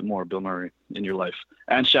a little bit more Bill Murray in your life.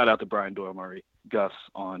 And shout out to Brian Doyle Murray, Gus,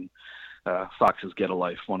 on Fox's Get a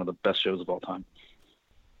Life, one of the best shows of all time.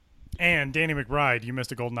 And Danny McBride, you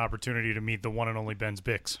missed a golden opportunity to meet the one and only Ben's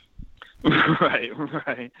Bix. Right.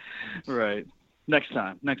 Next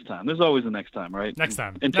time. There's always a next time, right? Next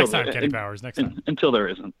time, Kenny Powers. Next time. Until there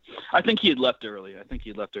isn't. I think he had left early.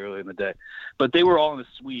 in the day. But they were all in a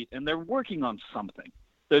suite, and they're working on something.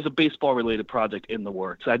 There's a baseball-related project in the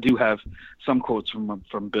works. I do have some quotes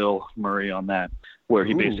from Bill Murray on that, where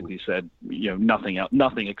he basically said,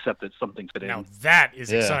 nothing except that something's been in. Now that is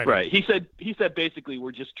exciting. Right. He said basically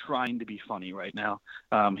we're just trying to be funny right now.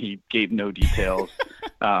 He gave no details.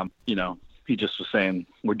 He just was saying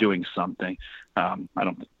we're doing something.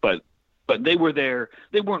 But they were there.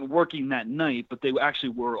 They weren't working that night, but they actually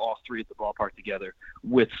were all three at the ballpark together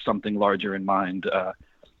with something larger in mind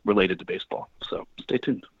related to baseball. So stay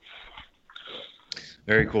tuned.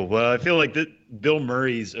 Very cool. Well, I feel like Bill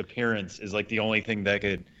Murray's appearance is like the only thing that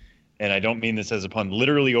could, and I don't mean this as a pun,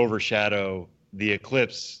 literally overshadow the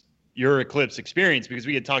eclipse, your eclipse experience, because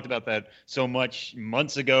we had talked about that so much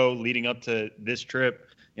months ago leading up to this trip,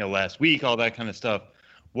 last week, all that kind of stuff.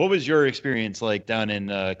 What was your experience like down in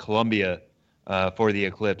Colombia for the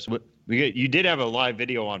eclipse? You did have a live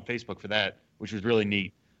video on Facebook for that, which was really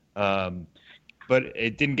neat. But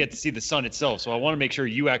it didn't get to see the sun itself. So I want to make sure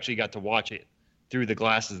you actually got to watch it through the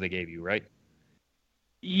glasses they gave you, right?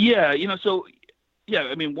 Yeah,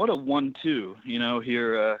 I mean, what a 1-2,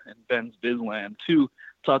 here in Ben's Bizland, to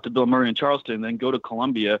talk to Bill Murray in Charleston, then go to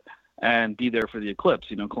Colombia and be there for the eclipse.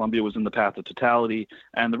 Colombia was in the path of totality.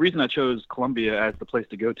 And the reason I chose Colombia as the place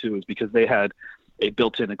to go to is because they had a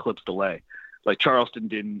built-in eclipse delay. Like Charleston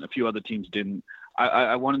didn't, a few other teams didn't.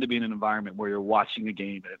 I wanted to be in an environment where you're watching a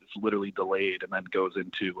game and it's literally delayed and then goes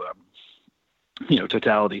into,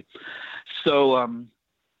 totality. So,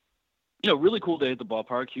 really cool day at the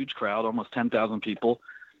ballpark, huge crowd, almost 10,000 people.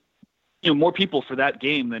 More people for that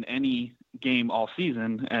game than any game all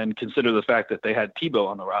season, and consider the fact that they had Tebow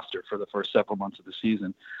on the roster for the first several months of the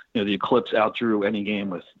season. The eclipse outdrew any game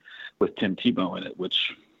with Tim Tebow in it,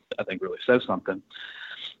 which I think really says something.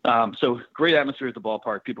 So great atmosphere at the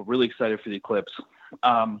ballpark. People really excited for the eclipse.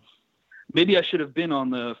 Maybe I should have been on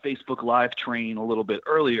the Facebook Live train a little bit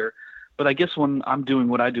earlier, but I guess when I'm doing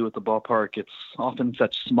what I do at the ballpark, it's often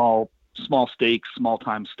such small stakes, small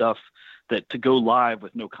time stuff that to go live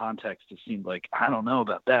with no context, it seemed like, I don't know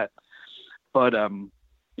about that. But,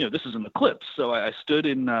 this is an eclipse. So I stood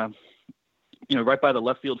in, right by the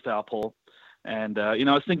left field foul pole. And, I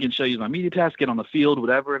was thinking, should I use my media pass, get on the field,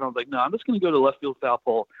 whatever? And I was like, no, I'm just going to go to the left field foul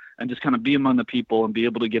pole and just kind of be among the people and be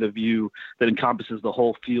able to get a view that encompasses the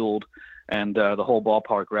whole field and the whole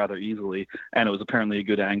ballpark rather easily. And it was apparently a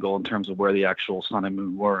good angle in terms of where the actual sun and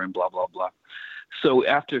moon were and blah, blah, blah. So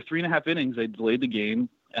after 3.5 innings, they delayed the game,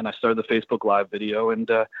 and I started the Facebook Live video, and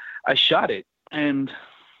I shot it. And,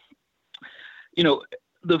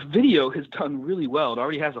 the video has done really well. It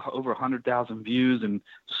already has over 100,000 views and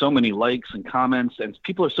so many likes and comments, and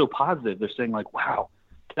people are so positive. They're saying like, wow,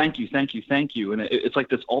 thank you, thank you, thank you. And it's like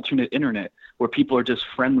this alternate internet where people are just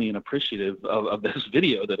friendly and appreciative of this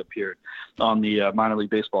video that appeared on the Minor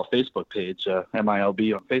League Baseball Facebook page,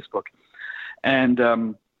 MILB on Facebook. And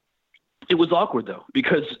it was awkward, though,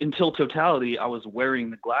 because until totality, I was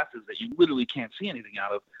wearing the glasses that you literally can't see anything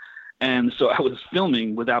out of. And so I was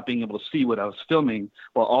filming without being able to see what I was filming,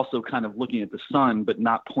 while also kind of looking at the sun, but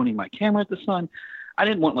not pointing my camera at the sun. I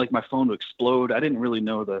didn't want my phone to explode. I didn't really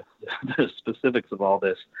know the specifics of all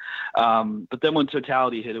this. But then when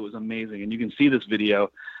totality hit, it was amazing. And you can see this video,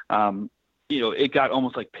 it got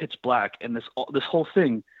almost like pitch black. And this whole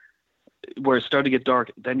thing where it started to get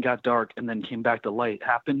dark, then got dark, and then came back to light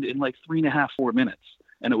happened in like 3.5, 4 minutes.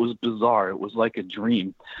 And it was bizarre. It was like a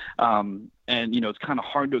dream. And, it's kind of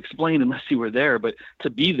hard to explain unless you were there. But to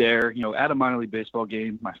be there, at a minor league baseball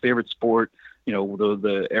game, my favorite sport,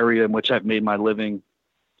 the area in which I've made my living.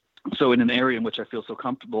 So in an area in which I feel so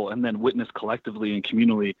comfortable, and then witness collectively and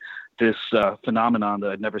communally this phenomenon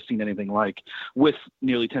that I'd never seen anything like, with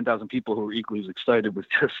nearly 10,000 people who were equally as excited, was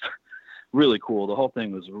just really cool. The whole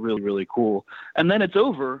thing was really, really cool. And then it's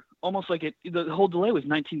over. Almost like the whole delay was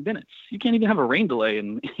 19 minutes. You can't even have a rain delay,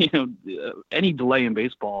 and any delay in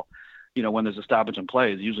baseball, when there's a stoppage in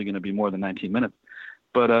play, is usually going to be more than 19 minutes.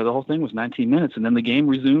 But the whole thing was 19 minutes, and then the game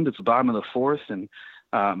resumed. It's the bottom of the fourth, and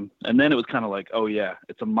then it was kind of like, oh yeah,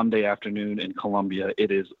 it's a Monday afternoon in Columbia.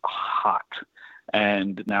 It is hot,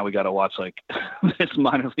 and now we got to watch this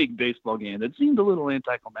minor league baseball game that seemed a little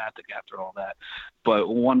anticlimactic after all that, but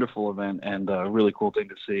wonderful event and a really cool thing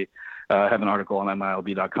to see. I have an article on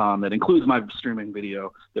MILB.com that includes my streaming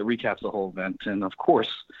video that recaps the whole event. And of course,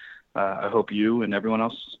 I hope you and everyone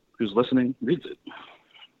else who's listening reads it.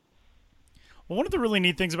 Well, one of the really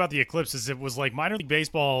neat things about the Eclipse is it was like minor league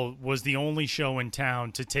baseball was the only show in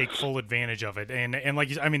town to take full advantage of it. And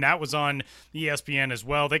that was on ESPN as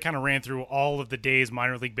well. They kind of ran through all of the day's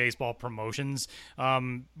minor league baseball promotions.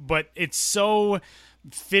 But it's so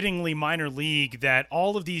fittingly minor league that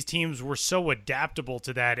all of these teams were so adaptable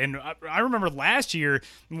to that. And I remember last year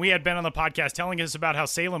we had Ben on the podcast telling us about how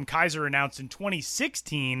Salem Kaiser announced in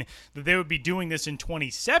 2016 that they would be doing this in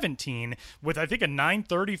 2017 with, I think, a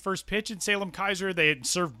 9:30 first pitch in Salem Kaiser. They had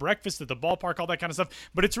served breakfast at the ballpark, all that kind of stuff.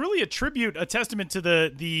 But it's really a testament to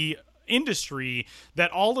the industry that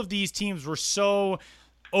all of these teams were so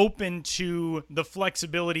open to the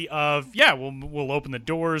flexibility of, we'll open the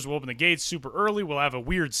doors, we'll open the gates super early, we'll have a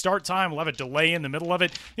weird start time, we'll have a delay in the middle of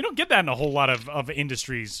it. You don't get that in a whole lot of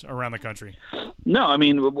industries around the country. No,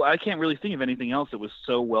 I can't really think of anything else that was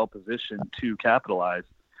so well positioned to capitalize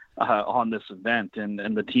on this event,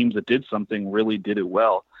 and the teams that did something really did it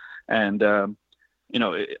well. And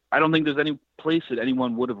I don't think there's any place that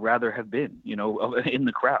anyone would have rather have been, in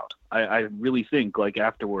the crowd. I really think,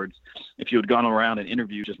 afterwards, if you had gone around and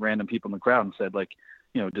interviewed just random people in the crowd and said,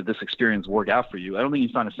 did this experience work out for you? I don't think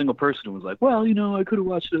you find a single person who was like, well, I could have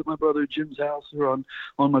watched it at my brother Jim's house or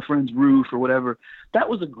on my friend's roof or whatever. That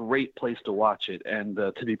was a great place to watch it and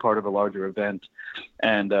to be part of a larger event.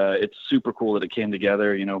 And it's super cool that it came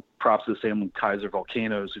together. Props to the Salem Kaiser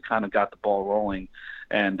Volcanoes who kind of got the ball rolling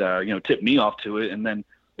and, tipped me off to it. And then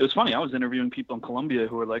it was funny. I was interviewing people in Columbia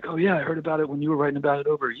who were like, oh yeah, I heard about it when you were writing about it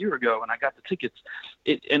over a year ago and I got the tickets.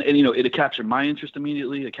 It captured my interest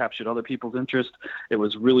immediately. It captured other people's interest. It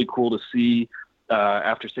was really cool to see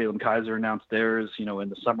after Salem Kaiser announced theirs, in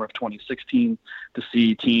the summer of 2016, to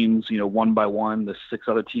see teams, one by one, the 6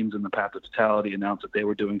 other teams in the path of totality announce that they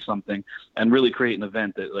were doing something and really create an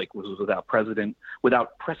event that was without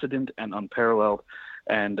precedent and unparalleled.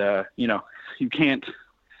 And, you can't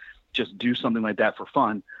just do something like that for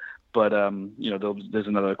fun. But, there's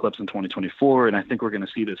another Eclipse in 2024, and I think we're going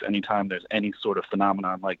to see this anytime there's any sort of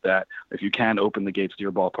phenomenon like that. If you can open the gates to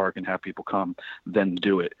your ballpark and have people come, then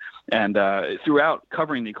do it. And throughout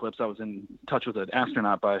covering the Eclipse, I was in touch with an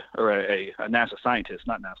astronaut a NASA scientist,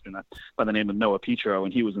 not an astronaut, by the name of Noah Petro,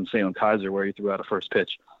 and he was in Salem Kaiser where he threw out a first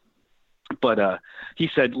pitch. But he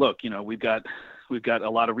said, look, we've got a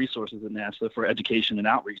lot of resources at NASA for education and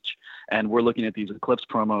outreach, and we're looking at these Eclipse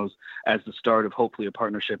promos as the start of hopefully a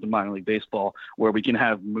partnership in minor league baseball where we can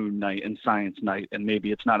have Moon Night and Science Night, and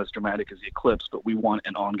maybe it's not as dramatic as the Eclipse, but we want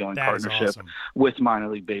an ongoing partnership with minor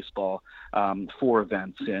league baseball for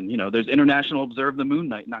events. And, there's International Observe the Moon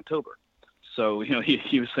Night in October. So,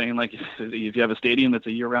 he was saying, like, if you have a stadium that's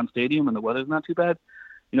a year-round stadium and the weather's not too bad,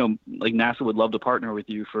 like NASA would love to partner with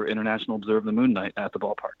you for International Observe the Moon Night at the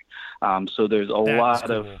ballpark. So there's a lot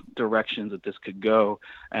of directions that this could go.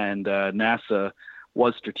 And NASA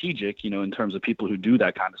was strategic, in terms of people who do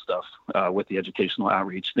that kind of stuff with the educational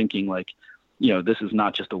outreach, thinking like, this is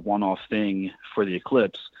not just a one-off thing for the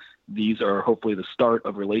eclipse. These are hopefully the start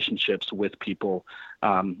of relationships with people,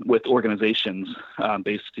 with organizations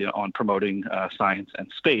based on promoting science and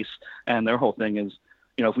space. And their whole thing is,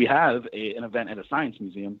 if we have an event at a science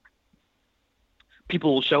museum,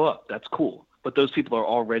 people will show up. That's cool. But those people are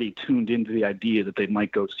already tuned into the idea that they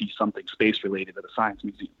might go see something space-related at a science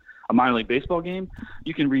museum. A minor league baseball game,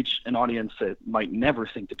 you can reach an audience that might never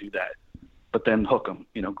think to do that, but then hook them,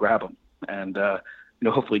 grab them, and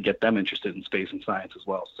hopefully get them interested in space and science as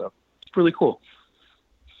well. So it's really cool.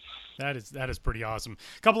 That is pretty awesome.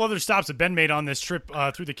 A couple other stops that Ben made on this trip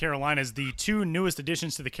through the Carolinas, the two newest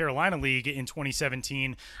additions to the Carolina League in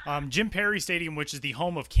 2017, Jim Perry Stadium, which is the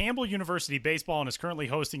home of Campbell University Baseball and is currently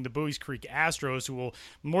hosting the Buies Creek Astros, who will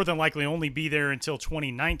more than likely only be there until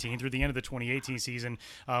 2019, through the end of the 2018 season,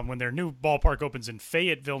 when their new ballpark opens in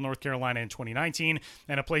Fayetteville, North Carolina in 2019,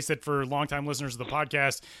 and a place that for longtime listeners of the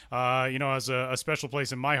podcast, has a special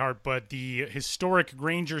place in my heart, but the historic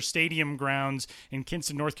Granger Stadium grounds in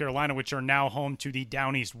Kinston, North Carolina, which are now home to the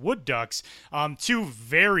Down East Wood Ducks. Two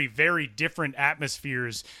very, very different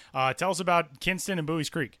atmospheres. Tell us about Kinston and Buies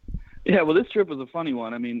Creek. Yeah, well, this trip was a funny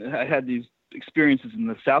one. I mean, I had these experiences in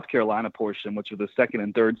the South Carolina portion, which are the second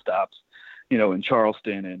and third stops, in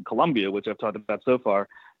Charleston and Columbia, which I've talked about so far.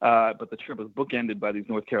 But the trip was bookended by these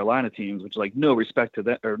North Carolina teams, which, like, no respect to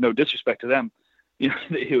them, or no disrespect to them.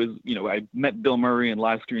 It was, I met Bill Murray and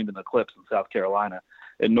live streamed an eclipse in South Carolina.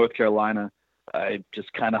 In North Carolina, I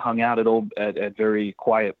just kind of hung out at very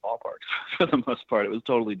quiet ballparks for the most part. It was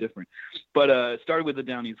totally different. But it started with the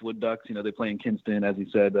Down East Wood Ducks. They play in Kinston, as he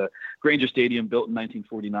said. Granger Stadium, built in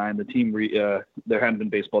 1949. The team, there hadn't been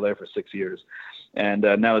baseball there for 6 years. And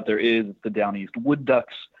now that there is, it's the Down East Wood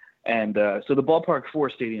Ducks. And so the Ballpark 4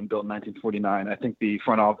 Stadium, built in 1949, I think the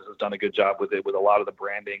front office has done a good job with it, with a lot of the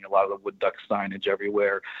branding, a lot of the Wood Duck signage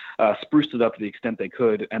everywhere, spruced it up to the extent they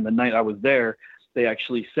could. And the night I was there, they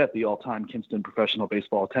actually set the all-time Kinston professional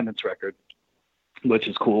baseball attendance record, which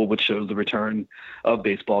is cool, which shows the return of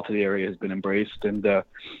baseball to the area has been embraced. And,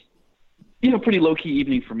 pretty low-key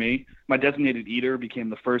evening for me. My designated eater became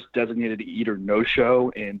the first designated eater no-show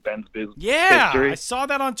in Ben's Biz history. Yeah, I saw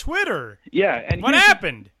that on Twitter. Yeah. And what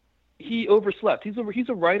happened? He overslept. He's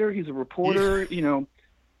a writer. He's a reporter, Okay.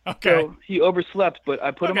 So he overslept, but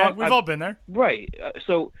I put him on. We've all been there. Right.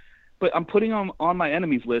 But I'm putting him on my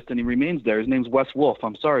enemies list, and he remains there. His name's Wes Wolf.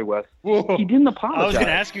 I'm sorry, Wes. Whoa. He didn't apologize. I was going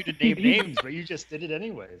to ask you to name names, but you just did it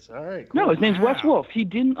anyways. All right. Cool. No, his name's Wes Wolf. He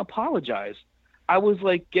didn't apologize. I was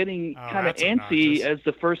like getting kind of antsy as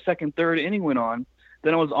the first, second, third inning went on.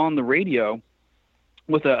 Then I was on the radio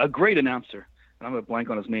with a great announcer, and I'm going to blank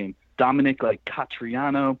on his name, Dominic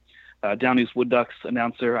Catriano, Down East Wood Ducks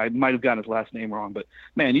announcer. I might have gotten his last name wrong, but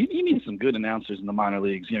man, you need some good announcers in the minor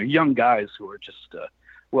leagues. Young guys who are just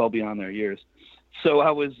well beyond their years. So I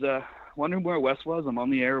was wondering where Wes was. I'm on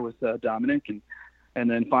the air with Dominic, and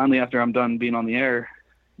then finally, after I'm done being on the air,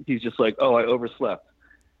 he's just like, "Oh, I overslept."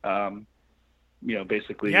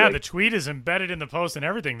 Basically. Yeah, the tweet is embedded in the post and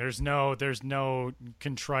everything. There's no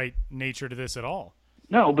contrite nature to this at all.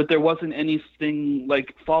 No, but there wasn't anything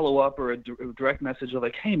like follow up or a direct message of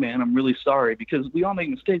like, "Hey, man, I'm really sorry," because we all make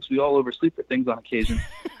mistakes. We all oversleep at things on occasion.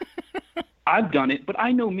 I've done it, but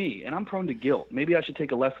I know me, and I'm prone to guilt. Maybe I should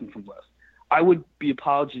take a lesson from Wes. I would be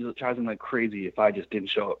apologizing like crazy if I just didn't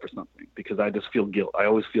show up for something because I just feel guilt. I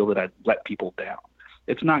always feel that I let people down.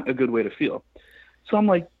 It's not a good way to feel. So I'm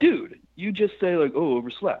like, dude, you just say like, "Oh,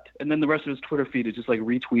 overslept," and then the rest of his Twitter feed is just like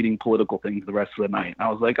retweeting political things the rest of the night. And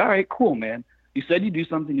I was like, all right, cool, man. You said you'd do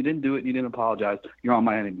something, you didn't do it, and you didn't apologize. You're on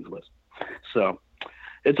my enemies list. So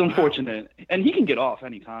it's unfortunate. And he can get off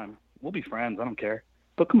anytime. We'll be friends. I don't care.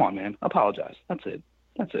 But come on, man. Apologize. That's it.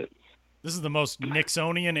 This is the most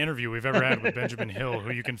Nixonian interview we've ever had with Benjamin Hill,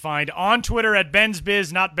 who you can find on Twitter at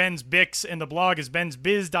BensBiz, not BensBix, and the blog is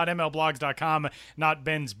bensbiz.mlblogs.com, not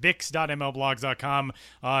bensbix.mlblogs.com.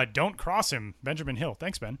 Don't cross him, Benjamin Hill.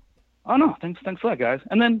 Thanks, Ben. Oh, no. Thanks a lot, guys.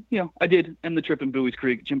 And then, I did end the trip in Buies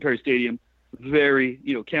Creek, Jim Perry Stadium. Very,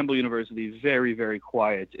 Campbell University, very, very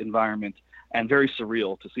quiet environment and very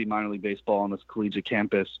surreal to see minor league baseball on this collegiate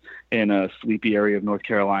campus in a sleepy area of North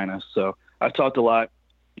Carolina. So I've talked a lot.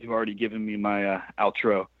 You've already given me my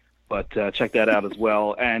outro, but check that out as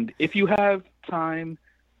well. And if you have time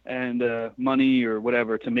and money or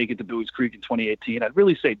whatever to make it to Buies Creek in 2018, I'd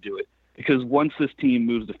really say do it, because once this team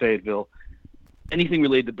moves to Fayetteville, anything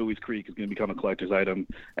related to Bowie's Creek is going to become a collector's item,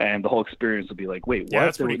 and the whole experience will be like, wait,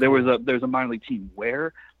 what? Yeah, There's a minor league team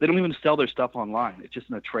where they don't even sell their stuff online. It's just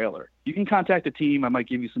in a trailer. You can contact the team. I might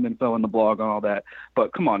give you some info in the blog on all that.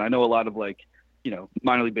 But come on, I know a lot of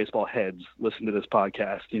minor league baseball heads listen to this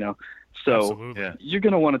podcast, So you're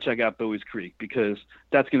going to want to check out Bowie's Creek, because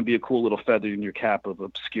that's going to be a cool little feather in your cap of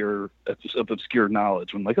obscure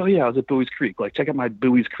knowledge. When oh yeah, I was at Bowie's Creek. Check out my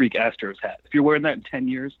Bowie's Creek Astros hat. If you're wearing that in 10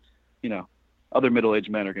 years, other middle-aged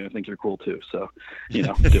men are going to think you're cool too. So, do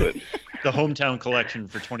it. The hometown collection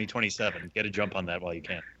for 2027. Get a jump on that while you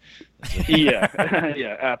can. Yeah,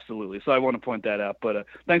 yeah, absolutely. So I want to point that out. But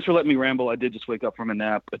thanks for letting me ramble. I did just wake up from a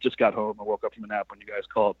nap. I just got home. I woke up from a nap when you guys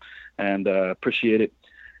called, and appreciate it.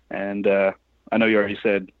 And I know you already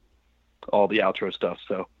said all the outro stuff.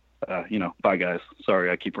 So, bye guys. Sorry,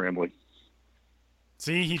 I keep rambling.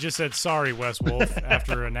 See, he just said sorry, Wes Wolf,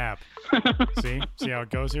 after a nap. See how it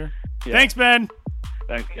goes here? Yeah. Thanks, Ben.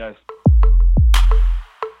 Thanks, guys.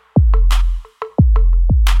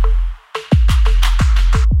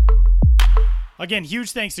 Again,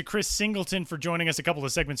 huge thanks to Chris Singleton for joining us a couple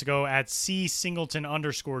of segments ago at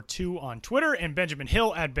 @CSingleton_2 on Twitter, and Benjamin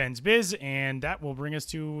Hill at Ben's Biz. And that will bring us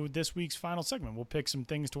to this week's final segment. We'll pick some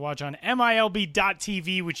things to watch on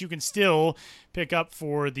MILB.TV, which you can still pick up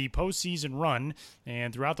for the postseason run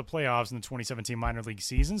and throughout the playoffs in the 2017 minor league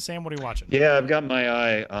season. Sam, what are you watching? Yeah, I've got my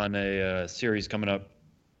eye on a series coming up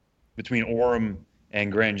between Orem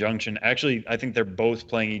and Grand Junction. Actually, I think they're both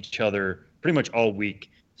playing each other pretty much all week.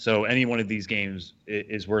 So any one of these games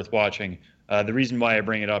is worth watching. The reason why I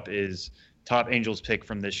bring it up is top Angels pick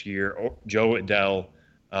from this year, Joe Adell,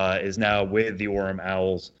 is now with the Orem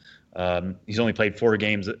Owls. He's only played 4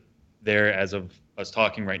 games there as of us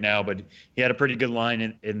talking right now, but he had a pretty good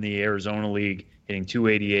line in the Arizona League, hitting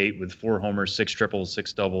 .288 with 4 homers, 6 triples,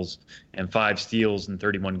 6 doubles, and 5 steals in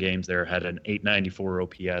 31 games there, had an .894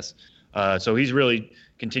 OPS. So he's really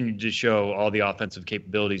continued to show all the offensive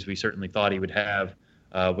capabilities we certainly thought he would have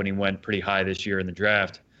when he went pretty high this year in the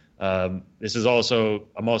draft. I'm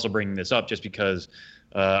also bringing this up just because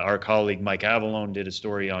our colleague Mike Avalone did a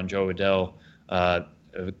story on Joe Adell,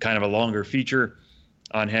 kind of a longer feature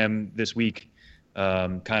on him this week,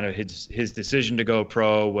 kind of his decision to go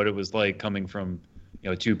pro, what it was like coming from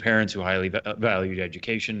 2 parents who highly valued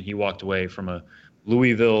education. He walked away from a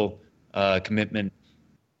Louisville commitment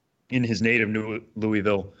in his native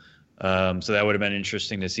Louisville, so that would have been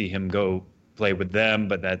interesting to see him go play with them,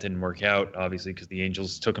 but that didn't work out, obviously, because the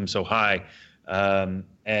Angels took him so high.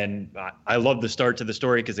 And I love the start to the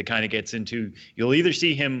story because it kind of gets into, you'll either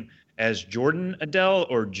see him as Jordan Adell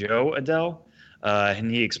or Joe Adell,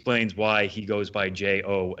 and he explains why he goes by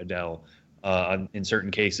J.O. Adell in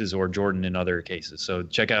certain cases, or Jordan in other cases. So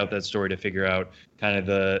check out that story to figure out kind of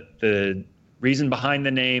the reason behind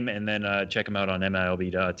the name, and then check him out on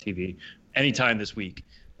MILB.TV anytime this week.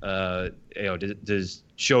 To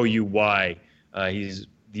show you why he's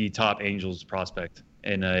the top Angels prospect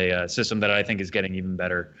in a system that I think is getting even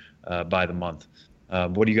better by the month.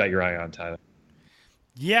 What do you got your eye on, Tyler?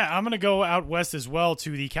 Yeah, I'm going to go out west as well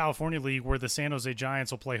to the California League, where the San Jose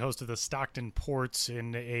Giants will play host to the Stockton Ports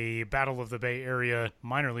in a Battle of the Bay Area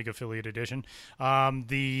minor league affiliate edition.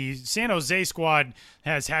 The San Jose squad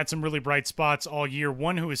has had some really bright spots all year.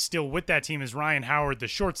 One who is still with that team is Ryan Howard, the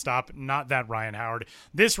shortstop. Not that Ryan Howard.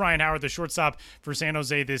 This Ryan Howard, the shortstop for San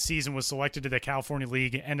Jose this season, was selected to the California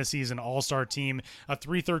League end-of-season all-star team. A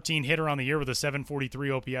 .313 hitter on the year with a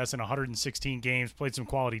 .743 OPS in 116 games. Played some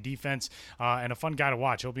quality defense, and a fun guy to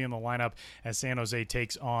watch. He'll be in the lineup as San Jose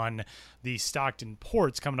takes on the Stockton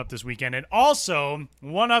Ports coming up this weekend. And also,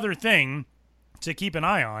 one other thing to keep an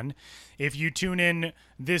eye on, if you tune in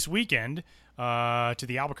this weekend to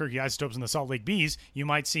the Albuquerque Isotopes and the Salt Lake Bees, you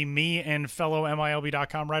might see me and fellow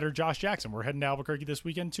MILB.com writer Josh Jackson. We're heading to Albuquerque this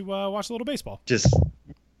weekend to watch a little baseball. Just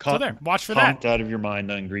watch for that. Out of your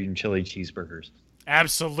mind on green chili cheeseburgers.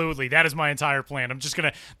 Absolutely. That is my entire plan. I'm just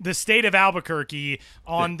going to, the state of Albuquerque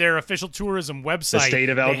on their official tourism website, the state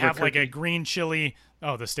of Albuquerque. They have like a green chili.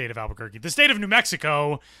 Oh, the state of Albuquerque, the state of New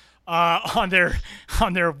Mexico, on their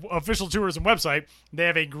official tourism website, they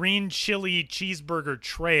have a green chili cheeseburger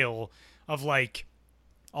trail of like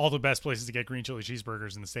all the best places to get green chili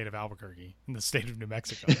cheeseburgers in the state of Albuquerque, in the state of New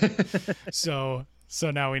Mexico. So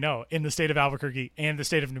now we know, in the state of Albuquerque and the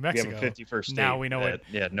state of New Mexico. We have a 51st state. Now we know it.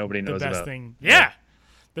 Yeah, nobody knows the best about. Thing. Yeah.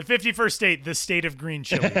 The 51st state, the state of green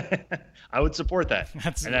chili. I would support that.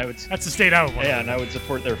 That's the state I would want. Yeah, and I would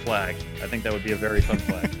support their flag. I think that would be a very fun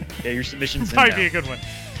flag. Yeah, your submission's might be a good one.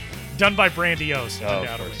 Done by Brandy O's. Oh,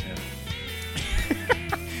 of course, yeah.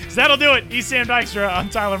 So that'll do it. He's Sam Dykstra. I'm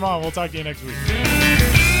Tyler Maughan. We'll talk to you next week.